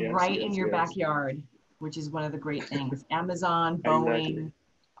 right in yes, your yes. backyard, which is one of the great things. Amazon, Exactly. Boeing,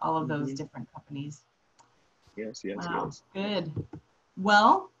 all of those Hmm. different companies. Yes, yes, Wow, yes. good.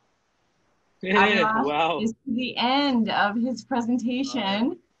 Well, Yeah, Abhilash wow. is to the end of his Uh,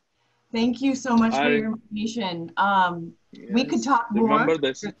 presentation. Thank you so much for I your information. We could yes, talk more. remember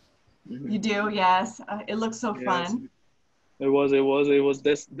this. Hmm. You do, yes. It looks so Yes, fun. it was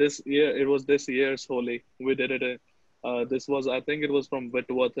this year. It was this year's Holi. We did it. This was, I think, it was from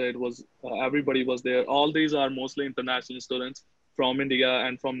Whitworth. It was everybody was there. All these are mostly international students from India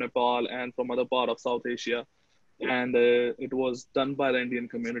and from Nepal and from other part of South Asia. And it was done by the Indian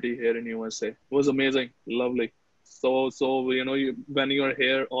community here in USA. It was amazing, lovely. So you know, when you are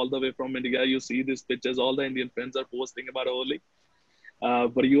here all the way from India, you see these pictures. All the Indian friends are posting about Holi,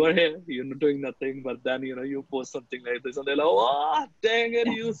 but you are here, you're not doing nothing. But then you know you post something like this, and they're like, "Oh, dang it,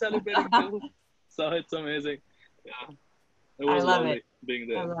 you celebrating too!" So it's amazing. Yeah, it I was love it. lovely being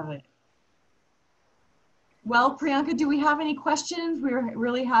I there. love it. Well, Priyanka, do we have any questions? We're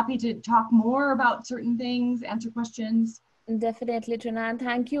really happy to talk more about certain things, answer questions. Definitely, Trina. And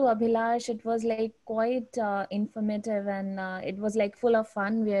thank you, Abhilash. It was like quite informative, and it was like full of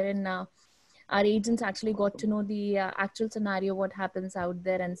fun, wherein our agents actually got to know the actual scenario, what happens out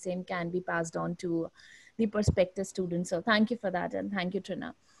there, and same can be passed on to the prospective students. So thank you for that, and thank you,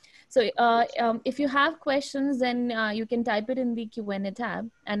 Trina. So if you have questions, then you can type it in the Q&A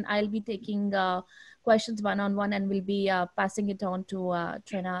tab, and I'll be taking questions one-on-one, and we'll be passing it on to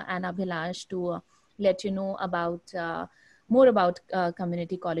Trina and Abhilash to let you know about more about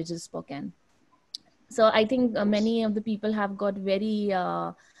community colleges Spokane. So I think many of the people have got very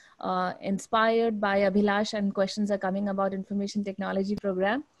inspired by Abhilash, and questions are coming about information technology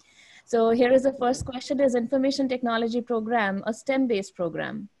program. So here is the first question: is information technology program a STEM-based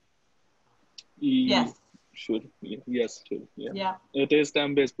program? E- Yes. sure. Yes, sure. Yeah. Yeah. It is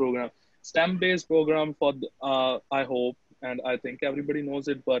STEM-based program. STEM-based program for I hope and I think everybody knows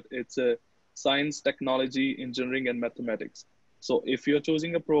it, but it's a science, technology, engineering, and mathematics. So if you're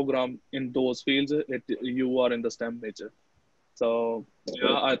choosing a program in those fields, you are in the STEM major. So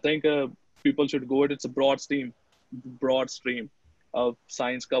yeah, I think people should go it. It's a broad stream.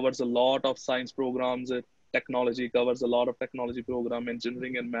 Science covers a lot of science programs. Technology covers a lot of technology program,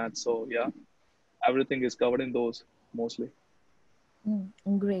 engineering and math. So yeah, everything is covered in those mostly.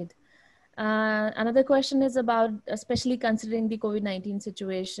 Great. Another question is about, especially considering the COVID-19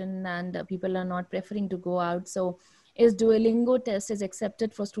 situation, and people are not preferring to go out. So is Duolingo test is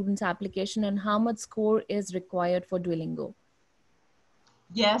accepted for students application, and how much score is required for Duolingo?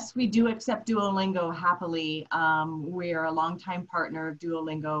 Yes, we do accept Duolingo happily. We're a longtime partner of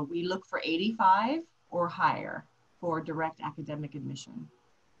Duolingo. We look for 85 or higher for direct academic admission.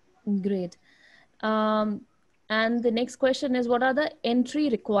 Great. Um, and the next question is, what are the entry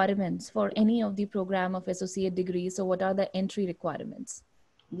requirements for any of the program of associate degrees? So what are the entry requirements?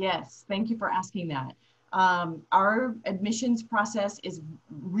 Yes, thank you for asking that. Our admissions process is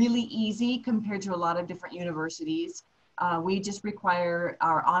really easy compared to a lot of different universities. We just require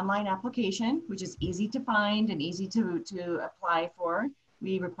our online application, which is easy to find and easy to apply for.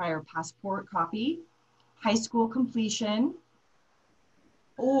 We require passport copy, high school completion,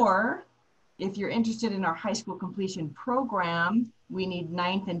 or if you're interested in our high school completion program, we need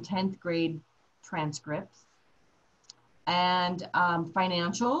 9th and 10th grade transcripts, and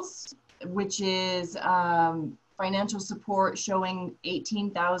financials, which is financial support showing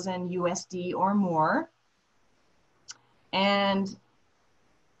 18,000 USD or more. And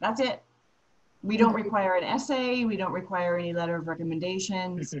that's it. We don't require an essay. We don't require any letter of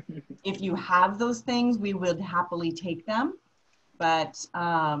recommendations. If you have those things, we would happily take them. But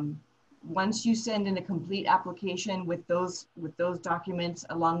once you send in a complete application with those documents,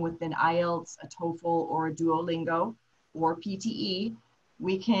 along with an IELTS, a TOEFL, or a Duolingo, or PTE,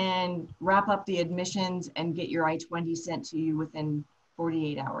 we can wrap up the admissions and get your I-20 sent to you within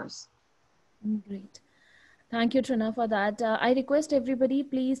 48 hours. Great. Thank you, Trina, for that. I request everybody,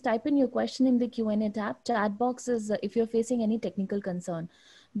 please type in your question in the Q&A tab. Chat box is if you're facing any technical concern.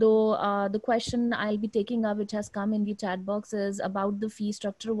 Though the question I'll be taking up, which has come in the chat box, is about the fee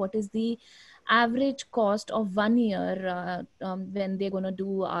structure. What is the average cost of 1 year when they're going to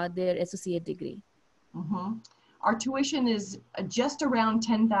do their associate degree? Mm-hmm. Our tuition is just around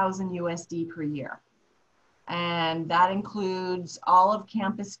 10,000 USD per year. And that includes all of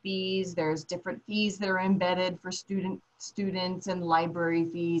campus fees. There's different fees that are embedded for students and library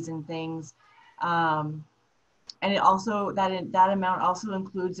fees and things. And it also, that amount also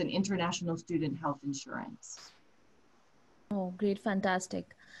includes an international student health insurance. Oh, great,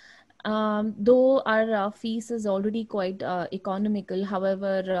 fantastic. Though our fees is already quite economical,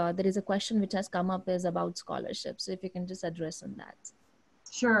 however, there is a question which has come up is about scholarships. So if you can just address on that.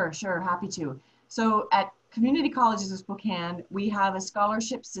 Sure, happy to. So at Community Colleges of Spokane, we have a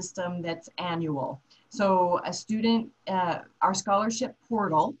scholarship system that's annual. So a student, our scholarship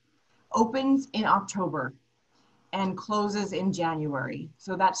portal opens in October and closes in January.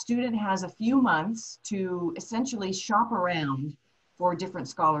 So that student has a few months to essentially shop around for different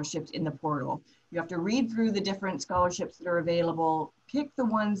scholarships in the portal. You have to read through the different scholarships that are available, pick the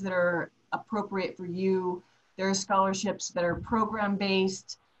ones that are appropriate for you. There are scholarships that are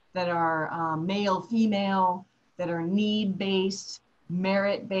program-based, that are male, female, that are need-based,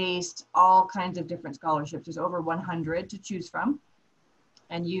 merit-based, all kinds of different scholarships. There's over 100 to choose from.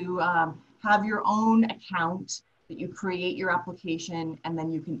 And you have your own account that you create your application, and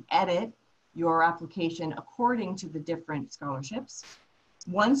then you can edit your application according to the different scholarships.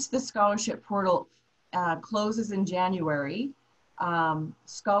 Once the scholarship portal closes in January.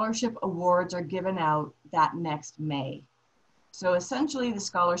 Scholarship awards are given out that next May. So essentially the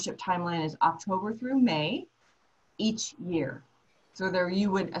scholarship timeline is October through May each year. So there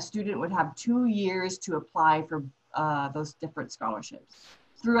a student would have 2 years to apply for those different scholarships.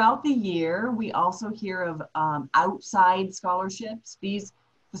 Throughout the year, we also hear of outside scholarships. The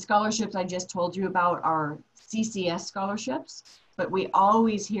scholarships I just told you about are CCS scholarships, but we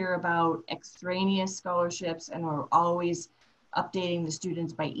always hear about extraneous scholarships, and we're always updating the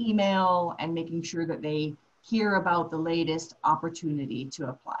students by email and making sure that they hear about the latest opportunity to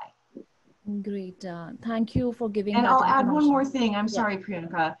apply. Great. Thank you for giving And that I'll add one information. more thing. I'm sorry,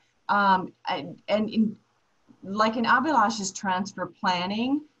 Priyanka. Like in Abhilash's transfer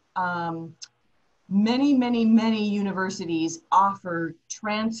planning, many universities offer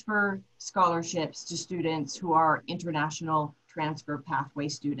transfer scholarships to students who are international transfer pathway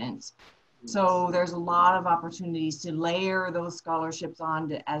students. So there's a lot of opportunities to layer those scholarships on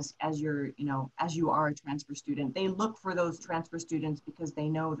to, as you are a transfer student. They look for those transfer students because they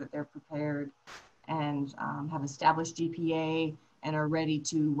know that they're prepared and have established GPA and are ready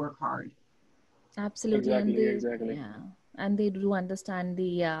to work hard. Absolutely. Exactly. Yeah. And they do understand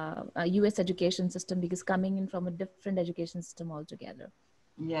the US education system, because coming in from a different education system altogether.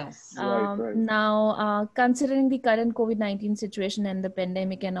 Yes. Right. Now, considering the current COVID-19 situation and the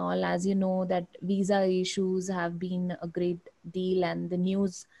pandemic and all, as you know, that visa issues have been a great deal, and the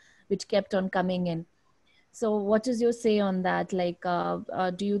news which kept on coming in. So what is your say on that? Like,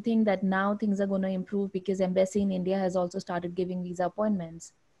 do you think that now things are going to improve, because Embassy in India has also started giving visa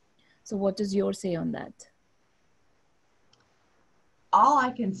appointments? So what is your say on that? All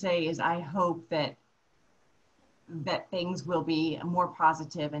I can say is I hope that things will be more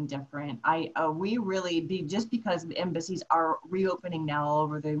positive and different. Just because the embassies are reopening now all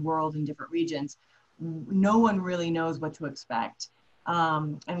over the world in different regions, no one really knows what to expect.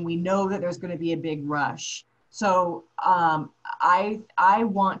 And we know that there's going to be a big rush. So I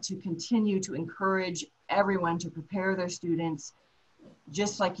want to continue to encourage everyone to prepare their students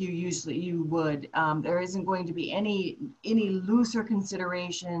just like you would. There isn't going to be any looser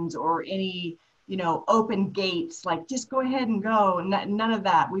considerations or any open gates, like just go ahead and go. None of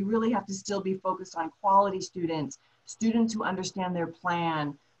that. We really have to still be focused on quality students who understand their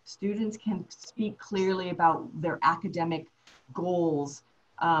plan, students can speak clearly about their academic goals.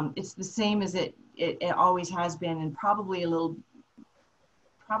 It's the same as it always has been, and probably a little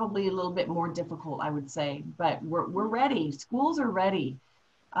bit more difficult, I would say, but we're ready. Schools are ready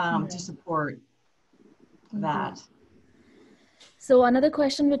to support that. So another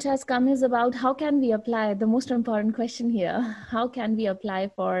question which has come is about how can we apply, the most important question here, how can we apply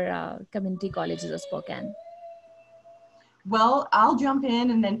for community colleges of Spokane? Well, I'll jump in,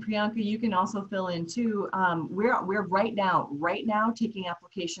 and then Priyanka, you can also fill in too. We're right now taking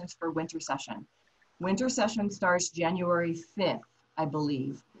applications for winter session. Winter session starts January 5th, I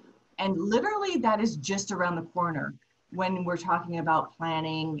believe. And literally that is just around the corner when we're talking about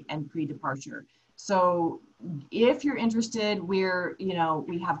planning and pre-departure. So if you're interested, we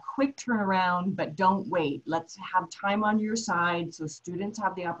have quick turnaround, but don't wait. Let's have time on your side so students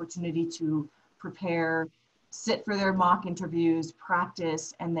have the opportunity to prepare, sit for their mock interviews,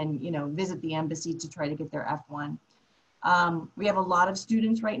 practice, and then visit the embassy to try to get their F1. We have a lot of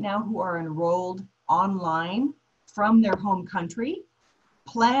students right now who are enrolled online from their home country,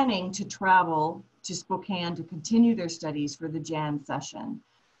 planning to travel to Spokane to continue their studies for the Jan session.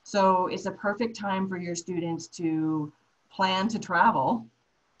 So it's a perfect time for your students to plan to travel.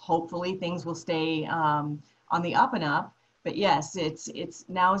 Hopefully things will stay on the up and up, but yes,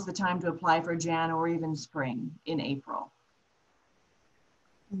 now is the time to apply for Jan or even spring in April.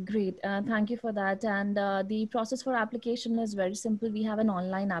 Great, thank you for that. And the process for application is very simple. We have an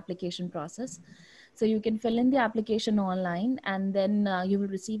online application process. So you can fill in the application online, and then you will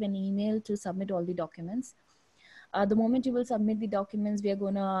receive an email to submit all the documents. The moment you will submit the documents, we are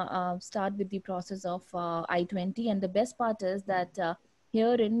going to start with the process of I-20. And the best part is that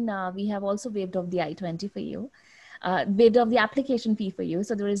herein we have also waived off the I-20 for you, waived off the application fee for you.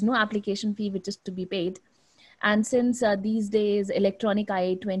 So there is no application fee which is to be paid. And since these days electronic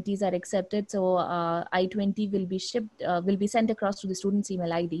I-20s are accepted, so I-20 will be shipped, will be sent across to the student's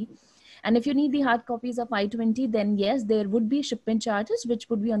email ID. And if you need the hard copies of I-20, then yes, there would be shipment charges, which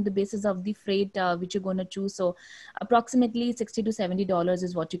would be on the basis of the freight which you're going to choose. So approximately $60 to $70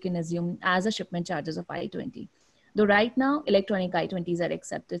 is what you can assume as a shipment charges of I-20. Though right now, electronic I-20s are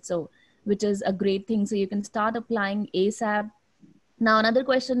accepted, so which is a great thing. So you can start applying ASAP. Now, another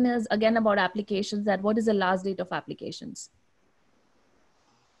question is again about applications, that what is the last date of applications?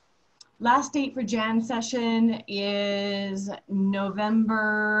 Last date for Jan session is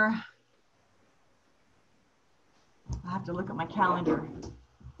November. I have to look at my calendar.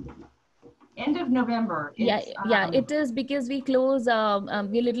 End of November. Yeah, yeah, it is, because we close, we're a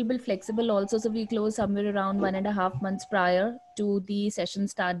little bit flexible also. So we close somewhere around 1.5 months prior to the session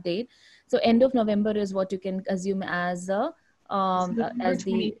start date. So end of November is what you can assume as November as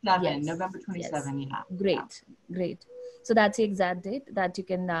the, 27, yes, November yes, 27, yeah. great, great. So that's the exact date that you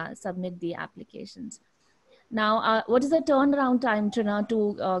can submit the applications. Now, what is the turnaround time, Trina,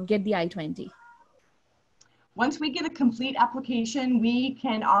 to get the I-20? Once we get a complete application, we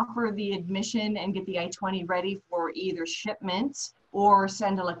can offer the admission and get the I-20 ready for either shipment or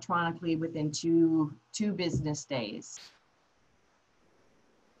send electronically within two business days.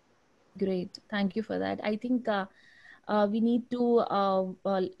 Great, thank you for that. I think we need to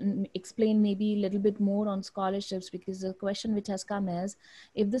explain maybe a little bit more on scholarships, because the question which has come is,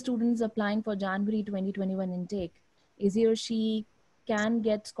 if the student is applying for January 2021 intake, is he or she can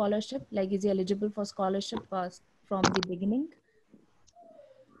get scholarship? Like, is he eligible for scholarship from the beginning?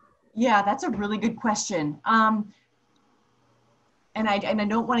 Yeah, that's a really good question. And I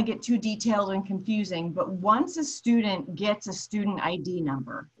don't want to get too detailed and confusing, but once a student gets a student ID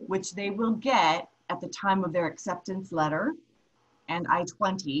number, which they will get at the time of their acceptance letter and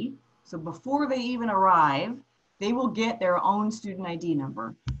I-20, so before they even arrive, they will get their own student ID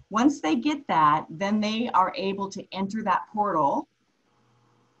number. Once they get that, then they are able to enter that portal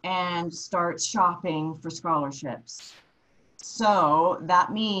and start shopping for scholarships. So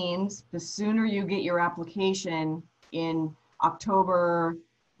that means the sooner you get your application in October,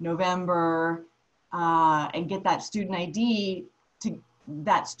 November, and get that student ID,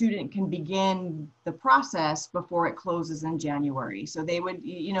 that student can begin the process before it closes in January. So they would,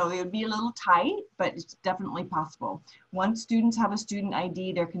 they would be a little tight, but it's definitely possible. Once students have a student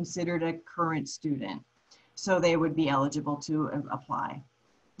ID, they're considered a current student. So they would be eligible to apply.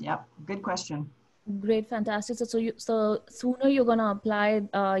 Yep, good question. Great, fantastic. So sooner you're gonna apply,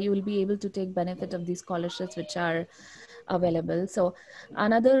 you will be able to take benefit of these scholarships which are available. So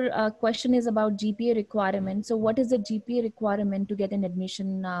another question is about GPA requirement. So what is the GPA requirement to get an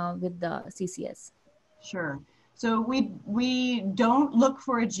admission with the CCS? Sure. So we don't look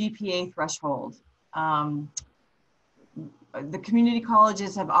for a GPA threshold. The community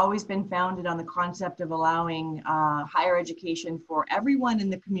colleges have always been founded on the concept of allowing higher education for everyone in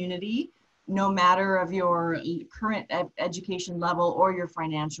the community, no matter of your current education level or your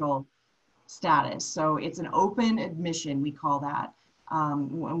financial status. So it's an open admission, we call that.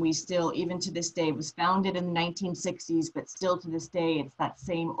 And we still, even to this day, it was founded in the 1960s, but still to this day, it's that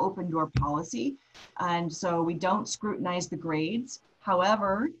same open door policy. And so we don't scrutinize the grades.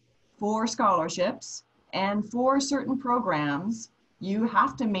 However, for scholarships and for certain programs, you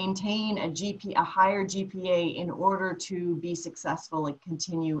have to maintain a higher GPA in order to be successful and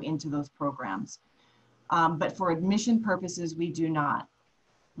continue into those programs. But for admission purposes, we do not.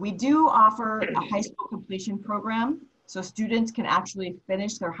 We do offer a high school completion program, so students can actually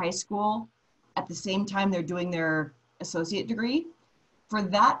finish their high school at the same time they're doing their associate degree. For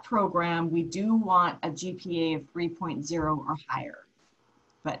that program, we do want a GPA of 3.0 or higher.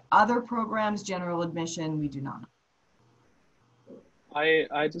 But other programs, general admission, we do not.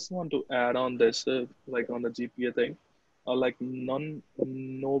 I just want to add on this, like on the GPA thing, like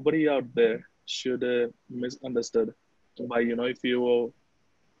nobody out there should misunderstood by,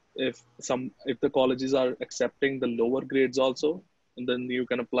 if the colleges are accepting the lower grades also, and then you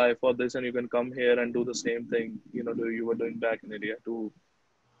can apply for this and you can come here and do the same thing, you were doing back in India too.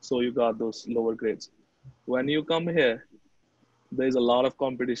 So you got those lower grades. When you come here, there's a lot of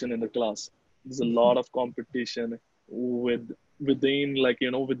competition in the class. There's a lot of competition within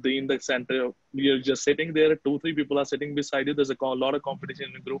the center. You're just sitting there, 2-3 people are sitting beside you. There's a lot of competition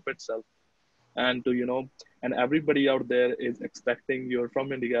in the group itself. And and everybody out there is expecting, you're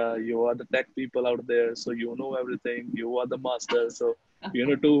from India, you are the tech people out there, so you know everything, you are the master. So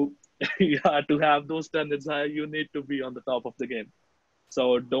to to have those standards high, you need to be on the top of the game.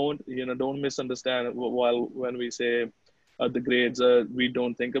 So don't misunderstand when we say the grades. We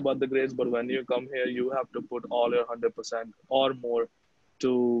don't think about the grades, but when you come here, you have to put all your 100% or more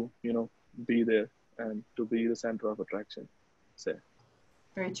to be there and to be the center of attraction. Say.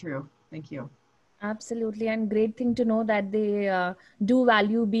 Very true. Thank you. Absolutely, and great thing to know that they do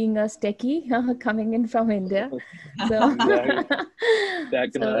value being a techie coming in from India. So,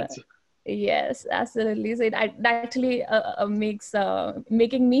 so yes, absolutely. So it actually makes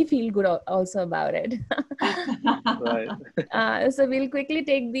making me feel good also about it. Right. So we'll quickly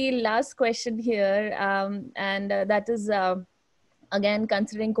take the last question here, and that is again,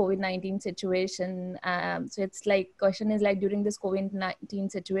 considering COVID-19 situation, so it's like, question is like, during this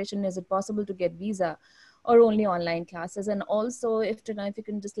COVID-19 situation, is it possible to get visa or only online classes? And also, if Trina, if you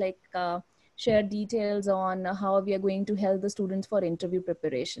can just like share details on how we are going to help the students for interview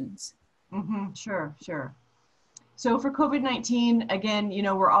preparations. Sure, sure. So for COVID-19, again, you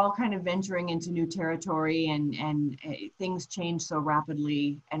know, we're all kind of venturing into new territory, and things change so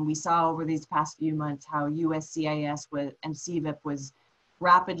rapidly. And we saw over these past few months how USCIS and CVIP was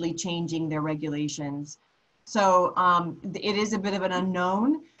rapidly changing their regulations. So it is a bit of an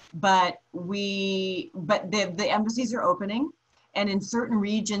unknown, but the embassies are opening. And in certain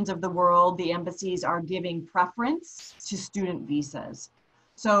regions of the world, the embassies are giving preference to student visas.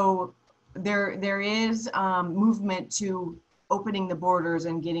 So there is movement to opening the borders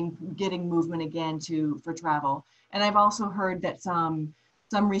and getting movement again for travel. And I've also heard that some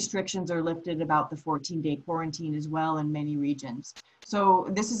restrictions are lifted about the 14-day quarantine as well in many regions. So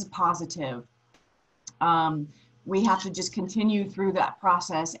this is positive. We have to just continue through that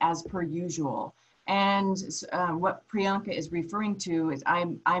process as per usual. And what Priyanka is referring to is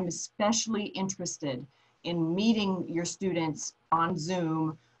I'm especially interested in meeting your students on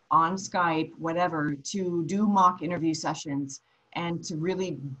Zoom, on Skype, whatever, to do mock interview sessions and to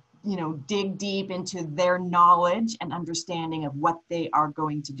really, you know, dig deep into their knowledge and understanding of what they are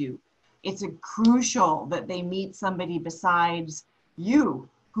going to do. It's crucial that they meet somebody besides you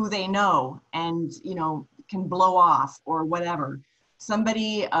who they know and, you know, can blow off or whatever.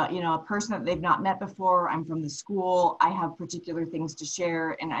 Somebody, you know, a person that they've not met before. I'm from the school, I have particular things to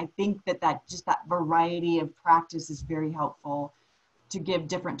share. And I think that just that variety of practice is very helpful to give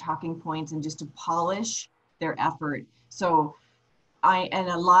different talking points and just to polish their effort. So and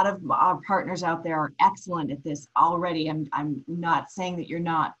a lot of our partners out there are excellent at this already. I'm not saying that you're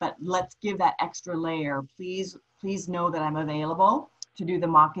not, but let's give that extra layer. Please know that I'm available to do the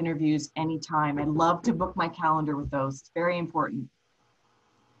mock interviews anytime. I'd love to book my calendar with those. It's very important.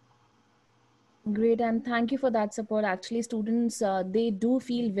 Great, and thank you for that support. Actually, students, they do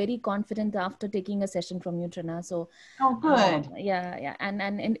feel very confident after taking a session from you, Trina. So, oh, good. Yeah,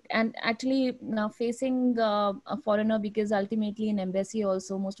 and actually now facing a foreigner, because ultimately in embassy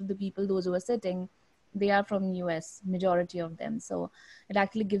also most of the people, those who are sitting, they are from US, majority of them. So it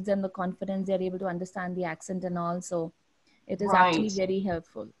actually gives them the confidence. They are able to understand the accent and all. So it is actually very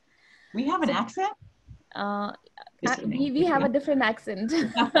helpful. We have an accent? We have a different accent.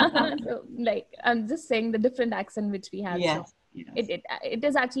 So like, I'm just saying the different accent which we have. Yes, so yes. it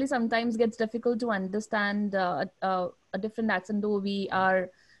is actually sometimes gets difficult to understand a different accent, though we are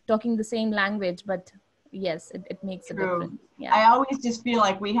talking the same language, but yes, it makes a difference. Yeah, I always just feel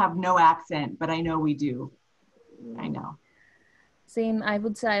like we have no accent, but I know we do. I know. Same, I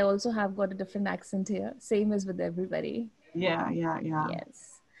would say I also have got a different accent here, same as with everybody. Yeah. Yes.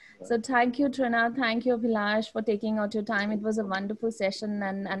 So thank you, Trina. Thank you, Abhilash, for taking out your time. It was a wonderful session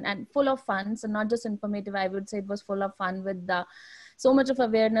and full of fun. So not just informative, I would say it was full of fun with so much of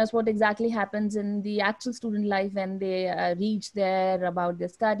awareness, what exactly happens in the actual student life when they reach there, about their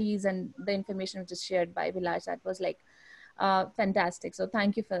studies, and the information which is shared by Abhilash. That was like fantastic. So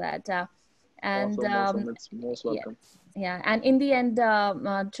thank you for that. And awesome. It's most welcome. Yeah. And in the end,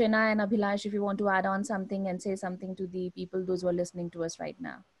 Trina and Abhilash, if you want to add on something and say something to the people, those who are listening to us right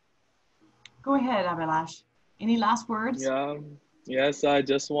now. Go ahead, Abhilash. Any last words? Yeah. Yes, I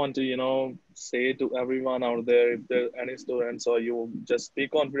just want to, say to everyone out there, if there are any students or you, just be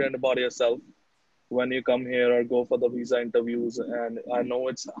confident about yourself when you come here or go for the visa interviews. And I know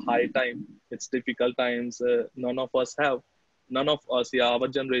it's high time, it's difficult times. None of us, yeah, our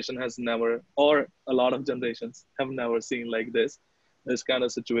generation has never, or a lot of generations have never seen like this kind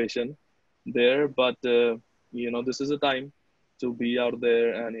of situation there. But, this is a time to be out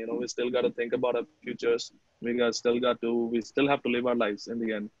there, and, we still got to think about our futures. We still have to live our lives in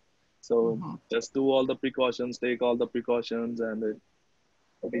the end. So just do all the precautions, take all the precautions, and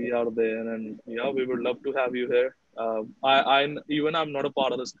be out there. And yeah, we would love to have you here. I'm not a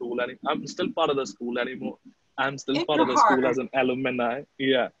part of the school, and I'm still part of the school anymore. I'm still part of the school as an alumni.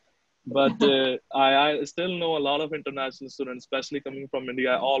 Yeah, but I still know a lot of international students, especially coming from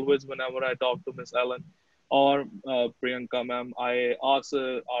India. Always, whenever I talk to Miss Ellen or Priyanka ma'am, I ask,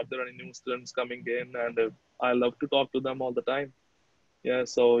 are there any new students coming in? And I love to talk to them all the time. Yeah,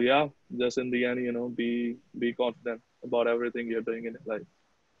 so yeah, just in the end, be confident about everything you're doing in your life.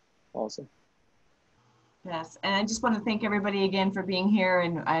 Awesome. Yes, and I just want to thank everybody again for being here,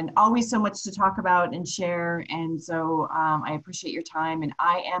 and always so much to talk about and share. And so I appreciate your time, and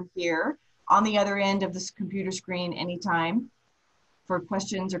I am here on the other end of this computer screen anytime for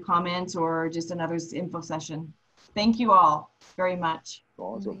questions or comments or just another info session. Thank you all very much.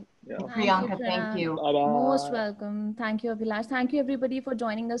 Awesome. Yeah. Priyanka, thank you. Most Bye-bye. welcome. Thank you, Abhilash. Thank you, everybody, for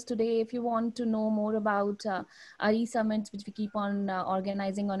joining us today. If you want to know more about our e-summits, which we keep on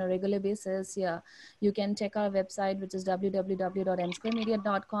organizing on a regular basis, yeah, you can check our website, which is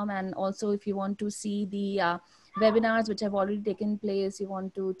www.msquaremedia.com. And also, if you want to see the webinars which have already taken place, you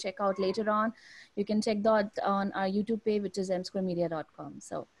want to check out later on, you can check that on our YouTube page, which is msquaremedia.com.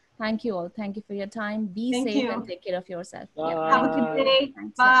 So thank you all. Thank you for your time. Be Thank safe and you. take care of yourself. Yeah. Have a good Bye. day.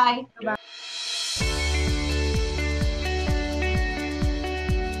 Thanks. Yeah. Bye. Bye.